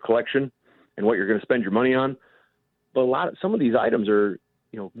going in your collection and what you're going to spend your money on. But some of these items are,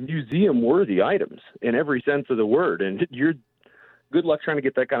 museum-worthy items in every sense of the word, and you're good luck trying to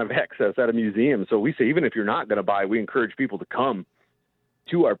get that kind of access at a museum. So we say, even if you're not going to buy, we encourage people to come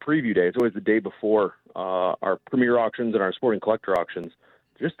to our preview day. It's always the day before our premier auctions and our sporting collector auctions.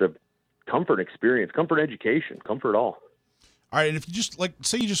 Just a comfort experience, comfort education, comfort all. All right, and if you just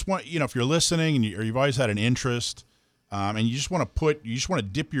say you just want, if you're listening and or you've always had an interest, and you just want to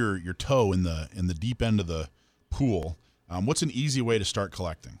dip your toe in the deep end of the pool. What's an easy way to start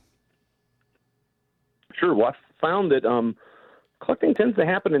collecting? Sure. Well, I found that collecting tends to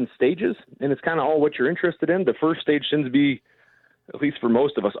happen in stages, and it's kind of all what you're interested in. The first stage tends to be, at least for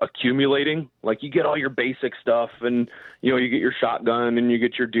most of us, accumulating. Like, you get all your basic stuff, and you get your shotgun, and you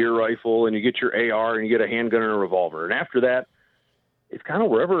get your deer rifle, and you get your AR, and you get a handgun and a revolver. And after that, it's kind of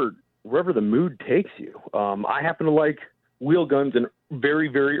wherever the mood takes you. I happen to like wheel guns and very,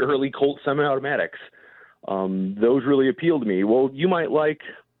 very early Colt semi-automatics. Those really appeal to me. Well, you might like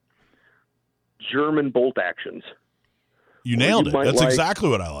German bolt actions. You nailed it. That's exactly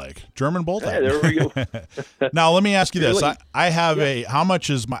what I like. German bolt action. There we go. Now, let me ask you this. I have a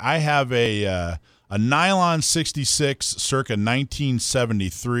nylon 66 circa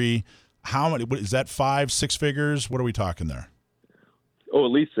 1973. How many, is that 5-6 figures? What are we talking there? Oh,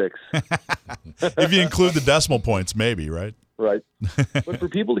 at least 6. If you include the decimal points, maybe, right? Right. But for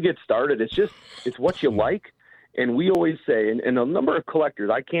people to get started, it's what you like. And we always say, and a number of collectors,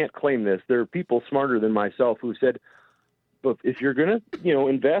 I can't claim this, there are people smarter than myself who said, but if you're going to,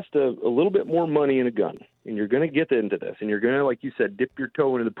 invest a little bit more money in a gun, and you're going to get into this, and you're going to, like you said, dip your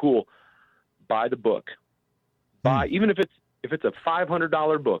toe into the pool, buy the book. Even if it's a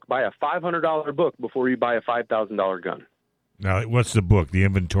 $500 book, buy a $500 book before you buy a $5,000 gun. Now, what's the book? The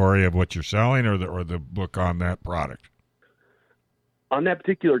inventory of what you're selling, or the book on that product? On that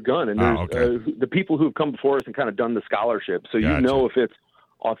particular gun, and there's the people who have come before us and kind of done the scholarship. So Gotcha. You know if it's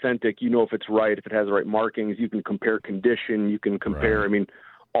authentic, you know if it's right, if it has the right markings. You can compare condition, you can compare. Right. I mean,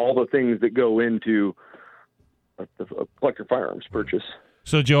 all the things that go into a collector firearms purchase.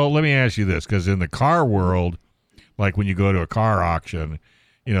 So, Joe, let me ask you this, because in the car world, like when you go to a car auction,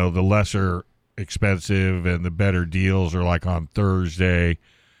 the lesser expensive and the better deals are like on Thursday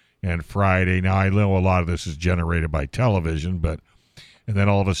and Friday. Now, I know a lot of this is generated by television, and then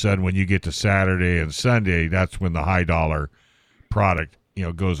all of a sudden when you get to Saturday and Sunday, that's when the high dollar product,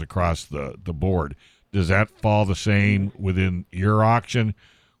 goes across the board. Does that fall the same within your auction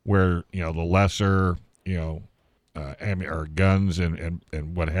where, the lesser, or guns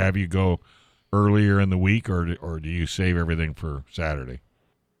and what have you go earlier in the week, or do you save everything for Saturday?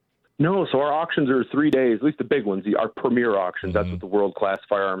 No, so our auctions are 3 days, at least the big ones, our premier auctions. That's what the world-class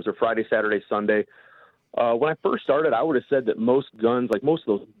firearms are, Friday, Saturday, Sunday. When I first started, I would have said that most guns, like most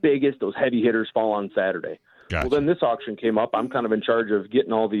of those biggest, those heavy hitters, fall on Saturday. Gotcha. Well, then this auction came up. I'm kind of in charge of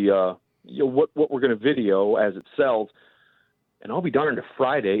getting all the what we're going to video as it sells. And I'll be darned if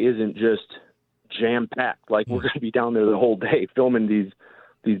Friday isn't just jam-packed. Like, we're going to be down there the whole day filming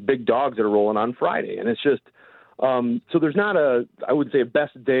these big dogs that are rolling on Friday. And it's just so there's not I would say, a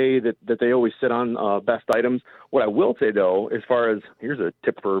best day that they always sit on best items. What I will say, though, as far as here's a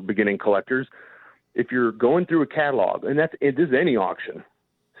tip for beginning collectors, if you're going through a catalog, and this is any auction,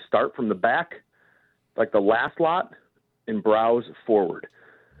 start from the back, like the last lot, and browse forward.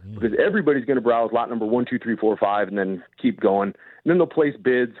 Because everybody's going to browse lot number 1, 2, 3, 4, 5, and then keep going. And then they'll place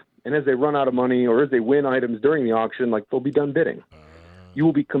bids. And as they run out of money or as they win items during the auction, like, they'll be done bidding. You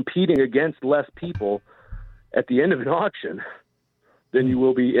will be competing against less people at the end of an auction than you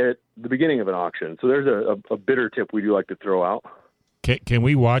will be at the beginning of an auction. So there's a bidder tip we do like to throw out. Can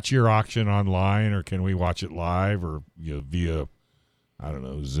we watch your auction online, or can we watch it live, or via, I don't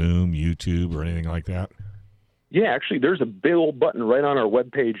know, Zoom, YouTube, or anything like that? Yeah, actually, there's a big old button right on our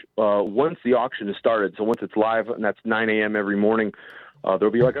webpage once the auction is started. So once it's live, and that's 9 a.m. every morning,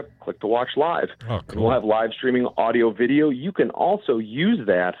 there'll be like a click to watch live. Oh, cool. And we'll have live streaming audio, video. You can also use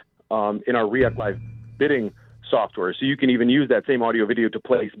that in our React Live bidding software. So you can even use that same audio video to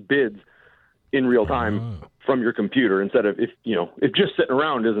place bids in real time from your computer, instead of if just sitting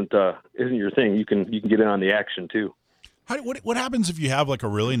around isn't your thing. You can get in on the action too. What happens if you have like a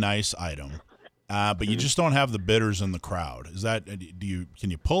really nice item, but you just don't have the bidders in the crowd? Is that can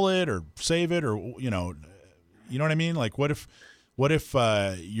you pull it or save it, or you know what I mean? Like what if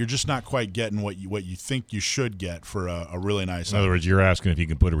you're just not quite getting what you think you should get for a really nice item? In other words, you're asking if you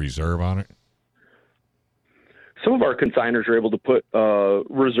can put a reserve on it? Some of our consigners are able to put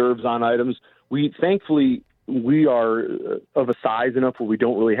reserves on items. Thankfully, we are of a size enough where we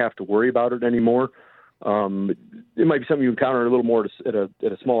don't really have to worry about it anymore. It might be something you encounter a little more at a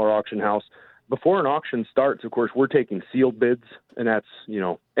smaller auction house. Before an auction starts, of course, we're taking sealed bids, and that's,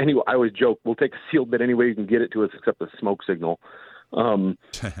 anyway, I always joke, we'll take a sealed bid any way you can get it to us except a smoke signal. Whether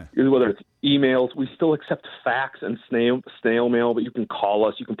it's emails, we still accept fax and snail mail, but you can call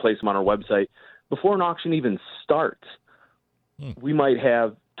us, you can place them on our website. Before an auction even starts, we might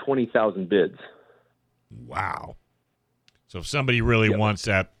have 20,000 bids. Wow. So if somebody really wants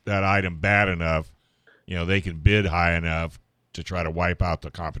that item bad enough, they can bid high enough to try to wipe out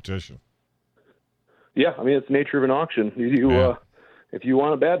the competition. Yeah, I mean, it's the nature of an auction. If you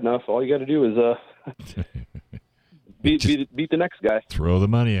want it bad enough, all you got to do is beat the next guy. Throw the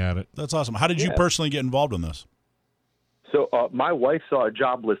money at it. That's awesome. How did you personally get involved in this? So my wife saw a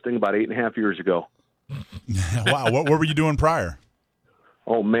job listing about 8.5 years ago. Wow. What were you doing prior?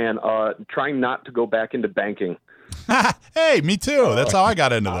 Oh, man, trying not to go back into banking. Hey, me too. That's how I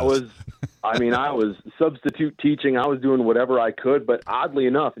got into this. I was substitute teaching. I was doing whatever I could, but oddly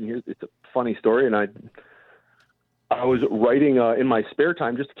enough, and it's a funny story, and I was writing in my spare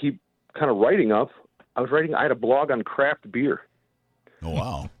time just to keep kind of writing up. I had a blog on craft beer. Oh,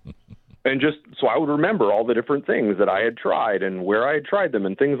 wow. And just so I would remember all the different things that I had tried and where I had tried them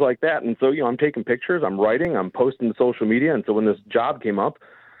and things like that. And so, I'm taking pictures, I'm writing, I'm posting to social media. And so when this job came up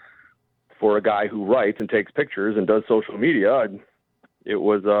for a guy who writes and takes pictures and does social media, it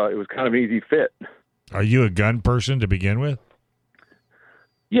was kind of an easy fit. Are you a gun person to begin with?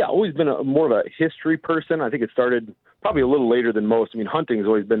 Yeah, always been more of a history person. I think it started probably a little later than most. I mean, hunting's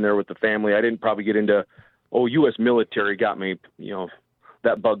always been there with the family. I didn't probably get into, U.S. military got me,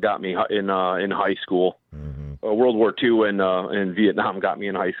 that bug got me in high school. Mm-hmm. World War II and Vietnam got me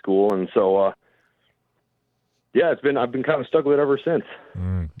in high school, and so I've been kind of stuck with it ever since.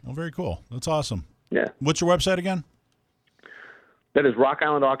 Well, very cool. That's awesome. Yeah. What's your website again? That is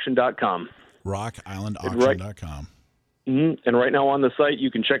rockislandauction.com. rockislandauction.com. Mm-hmm. And right now on the site, you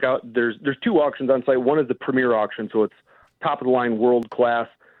can check out. There's 2 auctions on site. One is the premier auction, so it's top of the line, world class.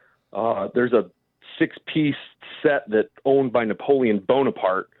 There's a 6-piece set that owned by Napoleon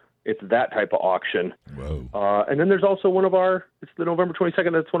Bonaparte. It's that type of auction. Whoa. And then there's also it's the November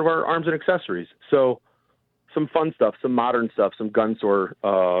 22nd. That's one of our arms and accessories. So some fun stuff, some modern stuff, some gun store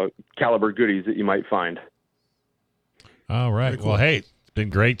caliber goodies that you might find. All right. Cool. Well, hey, it's been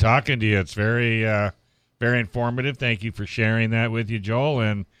great talking to you. It's very, very informative. Thank you for sharing that with you, Joel.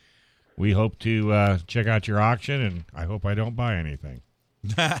 And we hope to check out your auction, and I hope I don't buy anything.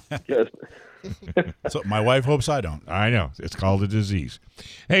 Yes. So my wife hopes I don't. I know. It's called a disease.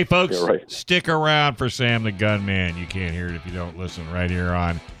 Hey, folks, Stick around for Sam the Gunman. You can't hear it if you don't listen right here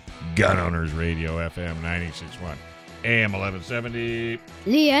on Gun Owners Radio, FM 96.1. AM 1170.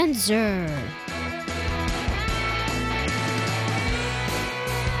 The Answer.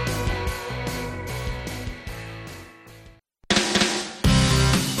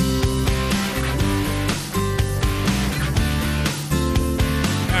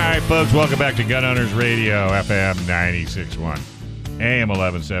 All right, folks, welcome back to Gun Owners Radio, FM 96.1, AM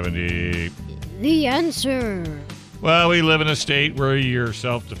 1170. The Answer. Well, we live in a state where your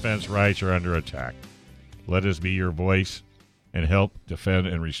self-defense rights are under attack. Let us be your voice and help defend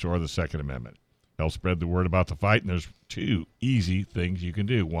and restore the Second Amendment. Help spread the word about the fight, and there's 2 easy things you can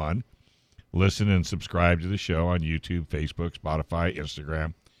do. 1, listen and subscribe to the show on YouTube, Facebook, Spotify,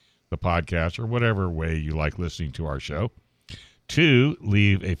 Instagram, the podcast, or whatever way you like listening to our show. 2,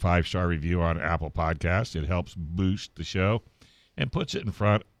 leave a 5-star review on Apple Podcasts. It helps boost the show and puts it in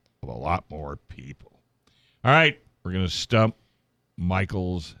front of a lot more people. All right, we're going to stump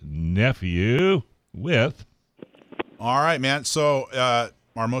Michael's nephew with... All right, man. So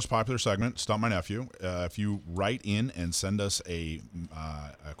our most popular segment, Stump My Nephew. If you write in and send us a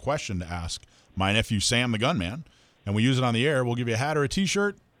question to ask my nephew Sam the Gunman, and we use it on the air, we'll give you a hat or a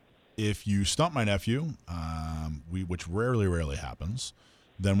T-shirt. If you stump my nephew, which rarely happens,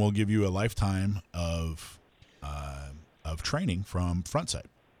 then we'll give you a lifetime of training from FrontSight.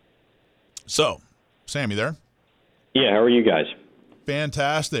 So, Sam, you there? Yeah, how are you guys?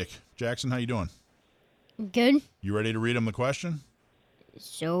 Fantastic. Jackson, how you doing? Good. You ready to read him the question?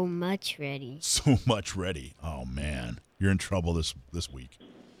 So much ready. So much ready. Oh, man. You're in trouble this week.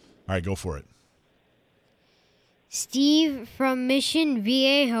 All right, go for it. Steve from Mission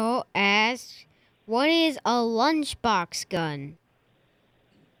Viejo asks, what is a lunchbox gun?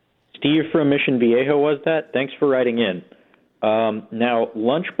 Steve from Mission Viejo was that? Thanks for writing in. Now,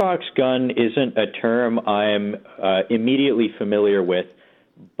 lunchbox gun isn't a term I'm immediately familiar with,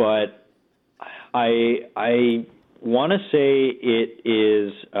 but I want to say it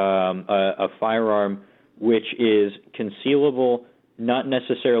is a firearm which is concealable, not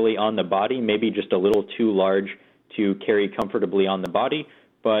necessarily on the body, maybe just a little too large to carry comfortably on the body,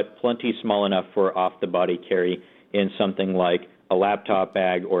 but plenty small enough for off-the-body carry in something like a laptop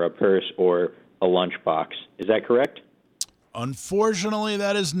bag or a purse or a lunchbox. Is that correct? Unfortunately,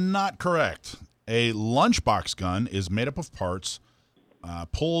 that is not correct. A lunchbox gun is made up of parts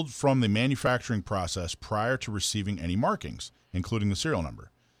pulled from the manufacturing process prior to receiving any markings, including the serial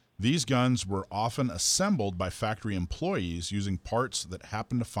number. These guns were often assembled by factory employees using parts that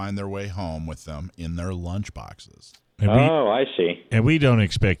happened to find their way home with them in their lunchboxes. I see. And we don't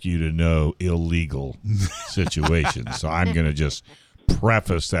expect you to know illegal situations, so I'm going to just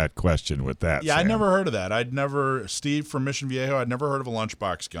preface that question with that. Yeah, Sam. I'd never heard of that. Steve from Mission Viejo, I'd never heard of a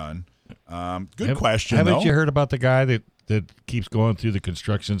lunchbox gun. Good question, Haven't you heard about the guy that keeps going through the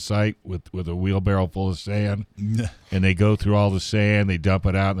construction site with a wheelbarrow full of sand? And they go through all the sand, they dump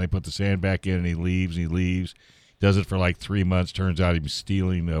it out, and they put the sand back in, and he leaves. Does it for like 3 months. Turns out he was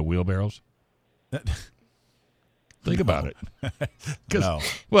stealing wheelbarrows. Think about it. No.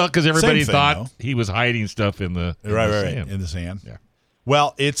 Well, because everybody thought though. he was hiding stuff in the sand. In the sand. Yeah.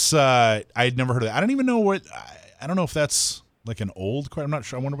 Well, it's I'd never heard of that. I don't even know I don't know if that's like an old question. I'm not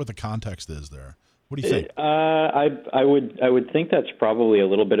sure. I wonder what the context is there. What do you think? I would think that's probably a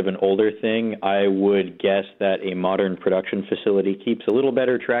little bit of an older thing. I would guess that a modern production facility keeps a little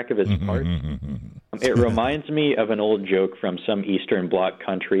better track of its parts. It reminds me of an old joke from some Eastern Bloc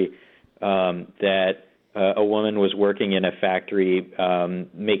country that a woman was working in a factory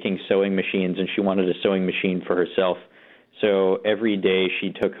making sewing machines, and she wanted a sewing machine for herself. So every day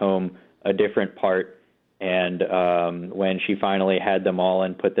she took home a different part. And when she finally had them all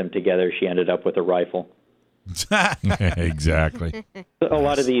and put them together, she ended up with a rifle. Exactly. A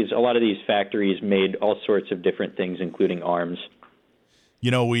lot of these factories made all sorts of different things, including arms.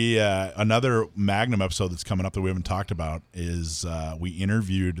 You know, we another Magnum episode that's coming up that we haven't talked about is we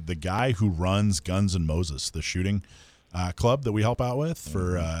interviewed the guy who runs Guns N' Moses, the shooting club that we help out with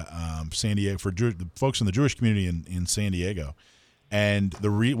for San Diego, for the folks in the Jewish community in San Diego. And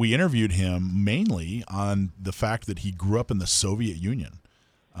we interviewed him mainly on the fact that he grew up in the Soviet Union,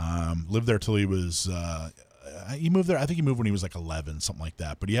 lived there till he was he moved there. I think he moved when he was like 11, something like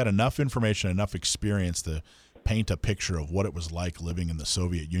that. But he had enough information, enough experience to paint a picture of what it was like living in the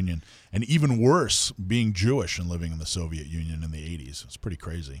Soviet Union, and even worse, being Jewish and living in the Soviet Union in the 80s. It's pretty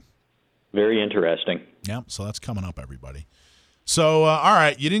crazy. Very interesting. Yeah, so that's coming up, everybody. So, all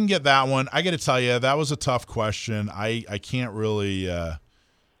right, you didn't get that one. I got to tell you, that was a tough question. I can't really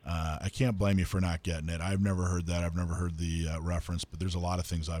I can't blame you for not getting it. I've never heard that. I've never heard the reference, but there's a lot of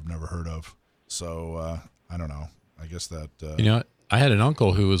things I've never heard of. So, I don't know. I guess that... I had an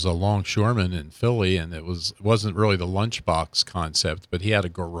uncle who was a longshoreman in Philly, and it wasn't really the lunchbox concept, but he had a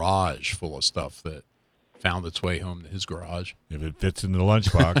garage full of stuff that found its way home to his garage. If it fits in the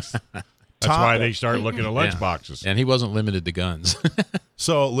lunchbox, that's why they start looking at lunchboxes. And he wasn't limited to guns.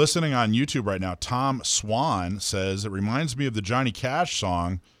 So listening on YouTube right now, Tom Swan says, it reminds me of the Johnny Cash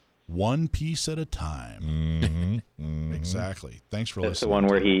song, One Piece at a Time. Exactly. Thanks for That's listening. the one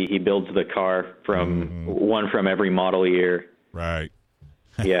where he builds the car from one from every model year. Right.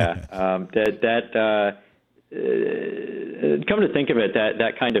 Yeah. Come to think of it,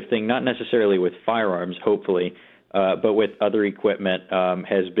 that kind of thing, not necessarily with firearms, hopefully, but with other equipment,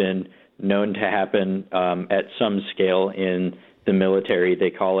 has been known to happen at some scale in the military. They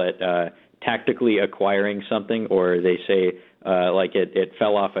call it tactically acquiring something, or they say like it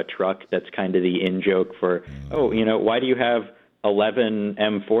fell off a truck. That's kind of the in-joke for, why do you have 11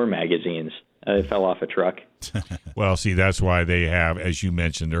 M4 magazines? It fell off a truck. Well, see, that's why they have, as you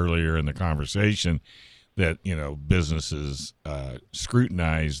mentioned earlier in the conversation, that, businesses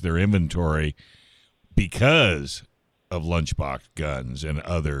scrutinize their inventory because of lunchbox guns and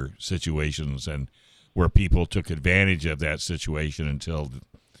other situations, and where people took advantage of that situation until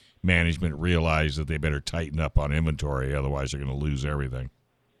management realized that they better tighten up on inventory, otherwise they're going to lose everything.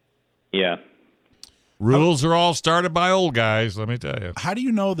 Yeah. Rules are all started by old guys, let me tell you. How do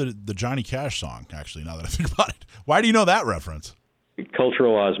you know the Johnny Cash song, actually, now that I think about it? Why do you know that reference?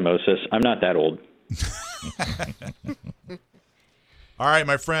 Cultural osmosis. I'm not that old. All right,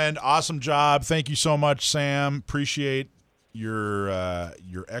 my friend. Awesome job. Thank you so much, Sam. Appreciate your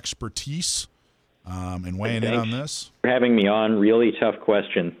expertise and weighing in on this. For having me on. Really tough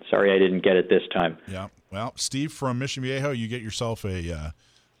question. Sorry I didn't get it this time. Yeah. Well, Steve from Mission Viejo, you get yourself a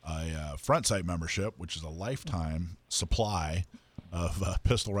front sight membership, which is a lifetime supply of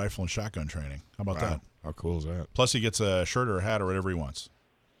pistol, rifle, and shotgun training. How about that? How cool is that? Plus, he gets a shirt or a hat or whatever he wants.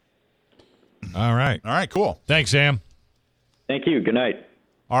 All right. All right, cool. Thanks, Sam. Thank you. Good night.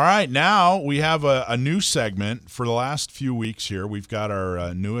 All right, now we have a new segment for the last few weeks here. We've got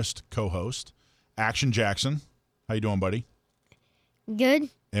our newest co-host, Action Jackson. How you doing, buddy? Good.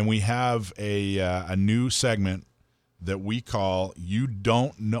 And we have a new segment that we call You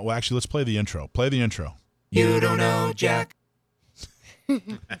Don't Know. Well, actually, let's play the intro. Play the intro. You don't know Jack.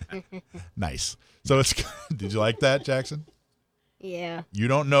 Nice. So it's. Did you like that, Jackson? Yeah. You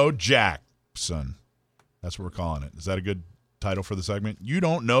Don't Know Jackson. That's what we're calling it. Is that a good title for the segment? You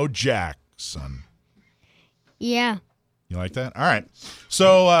Don't Know Jackson. Yeah. You like that? All right.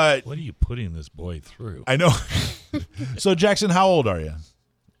 So what are you putting this boy through? I know. So Jackson, how old are you?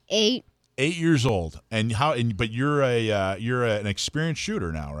 8. 8 years old. And but you're an experienced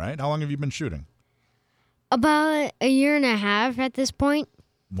shooter now, right? How long have you been shooting? About a year and a half at this point.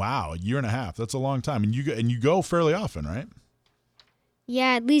 Wow, a year and a half. That's a long time. And you go fairly often, right?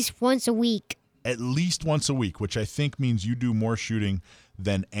 Yeah, at least once a week. At least once a week, which I think means you do more shooting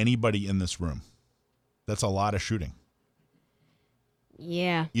than anybody in this room. That's a lot of shooting.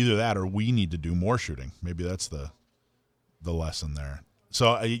 Yeah. Either that or we need to do more shooting. Maybe that's the lesson there.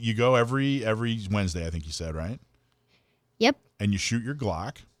 So you go every Wednesday, I think you said, right? Yep. And you shoot your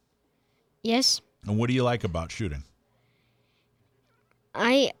Glock. Yes. And what do you like about shooting?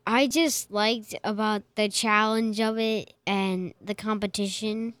 I just liked about the challenge of it and the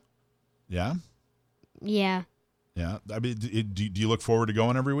competition. Yeah? Yeah. Yeah. I mean, do you look forward to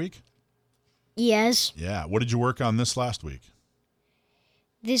going every week? Yes. Yeah. What did you work on this last week?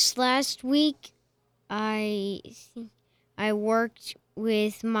 This last week, I worked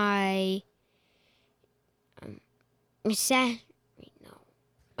with my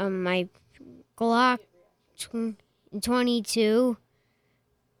my Glock 22.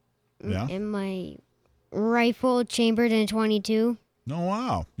 Yeah. And my rifle chambered in 22. Oh,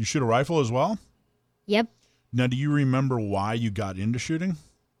 wow. You shoot a rifle as well? Yep. Now, do you remember why you got into shooting?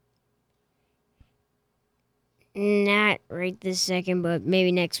 Not right this second, but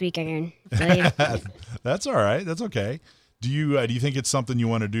maybe next week I can tell you. That's all right. That's okay. Do you think it's something you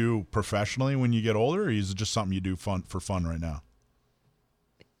want to do professionally when you get older, or is it just something you do for fun right now?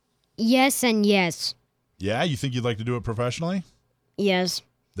 Yes and yes. Yeah, you think you'd like to do it professionally? Yes.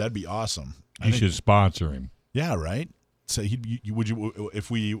 That'd be awesome. You should sponsor him. Yeah, right. So if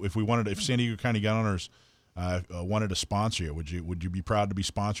San Diego County gun owners wanted to sponsor you, would you be proud to be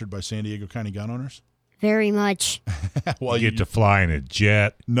sponsored by San Diego County gun owners? Very much. Well, you get to fly in a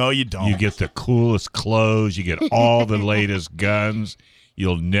jet. No, you don't. You get the coolest clothes. You get all the latest guns.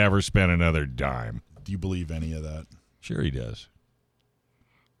 You'll never spend another dime. Do you believe any of that? Sure he does.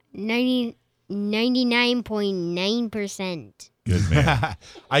 99.9%. Good man.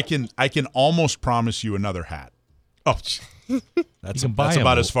 I can almost promise you another hat. Oh, That's You can buy that's 'em.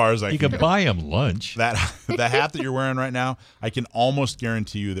 about as far as I you can can go. buy him lunch. That the hat that you're wearing right now, I can almost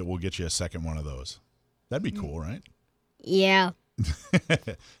guarantee you that we'll get you a second one of those. That'd be cool, right? Yeah.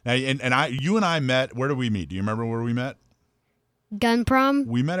 Now, you and I met. Where did we meet? Do you remember where we met? Gun prom?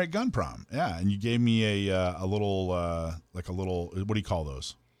 We met at Gun Prom. Yeah, and you gave me a little what do you call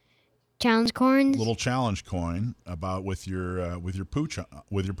those? Challenge corns? Little challenge coin with your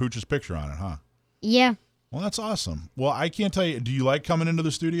pooch's picture on it, huh? Yeah. Well, that's awesome. Well, I can't tell you. Do you like coming into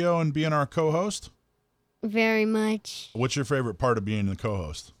the studio and being our co-host? Very much. What's your favorite part of being the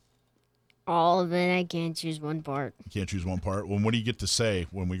co-host? All of it. I can't choose one part. You can't choose one part. Well, what do you get to say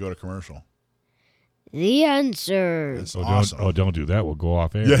when we go to commercial? The answer. That's awesome. Don't do that. We'll go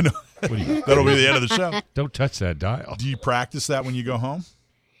off air. Yeah, no. What do you- That'll be the end of the show. Don't touch that dial. Do you practice that when you go home?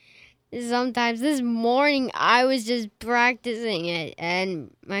 Sometimes. This morning, I was just practicing it, and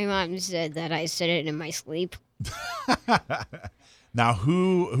my mom said that I said it in my sleep. Now,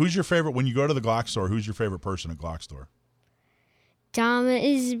 who's your favorite when you go to the Glock store? Who's your favorite person at Glock store?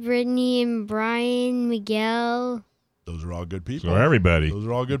 Thomas, Brittany, and Brian, Miguel. Those are all good people. So everybody. Those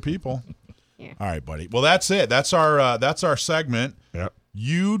are all good people. Yeah. All right, buddy. Well, that's it. That's our segment. Yep.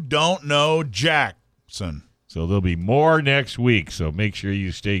 You don't know Jackson. So there'll be more next week. So make sure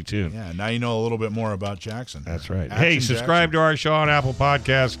you stay tuned. Yeah. Now you know a little bit more about Jackson. That's right. Action Hey, subscribe Jackson. to our show on Apple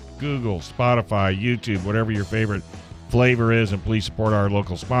Podcasts, Google, Spotify, YouTube, whatever your favorite flavor is, and please support our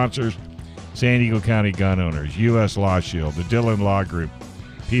local sponsors: San Diego County Gun Owners, U.S. Law Shield, the Dillon Law Group,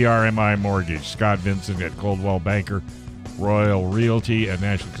 PRMI Mortgage, Scott Vincent at Coldwell Banker, Royal Realty, and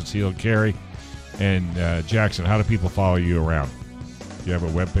National Concealed Carry. And Jackson, how do people follow you around? Do you have a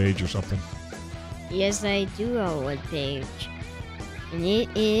webpage or something? Yes, I do have a webpage. And it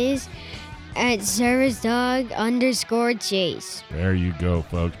is at ServiceDog_Chase. There you go,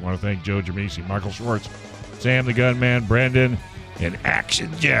 folks. I want to thank Joe Germisi, Michael Schwartz, Sam the Gunman, Brendan, and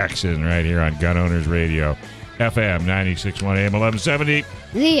Action Jackson right here on Gun Owners Radio, FM 96.1 AM 1170.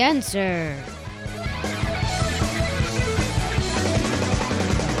 The answer.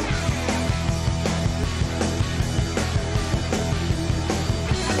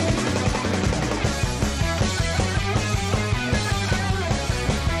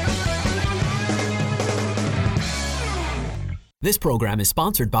 This program is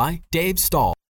sponsored by Dave Stahl.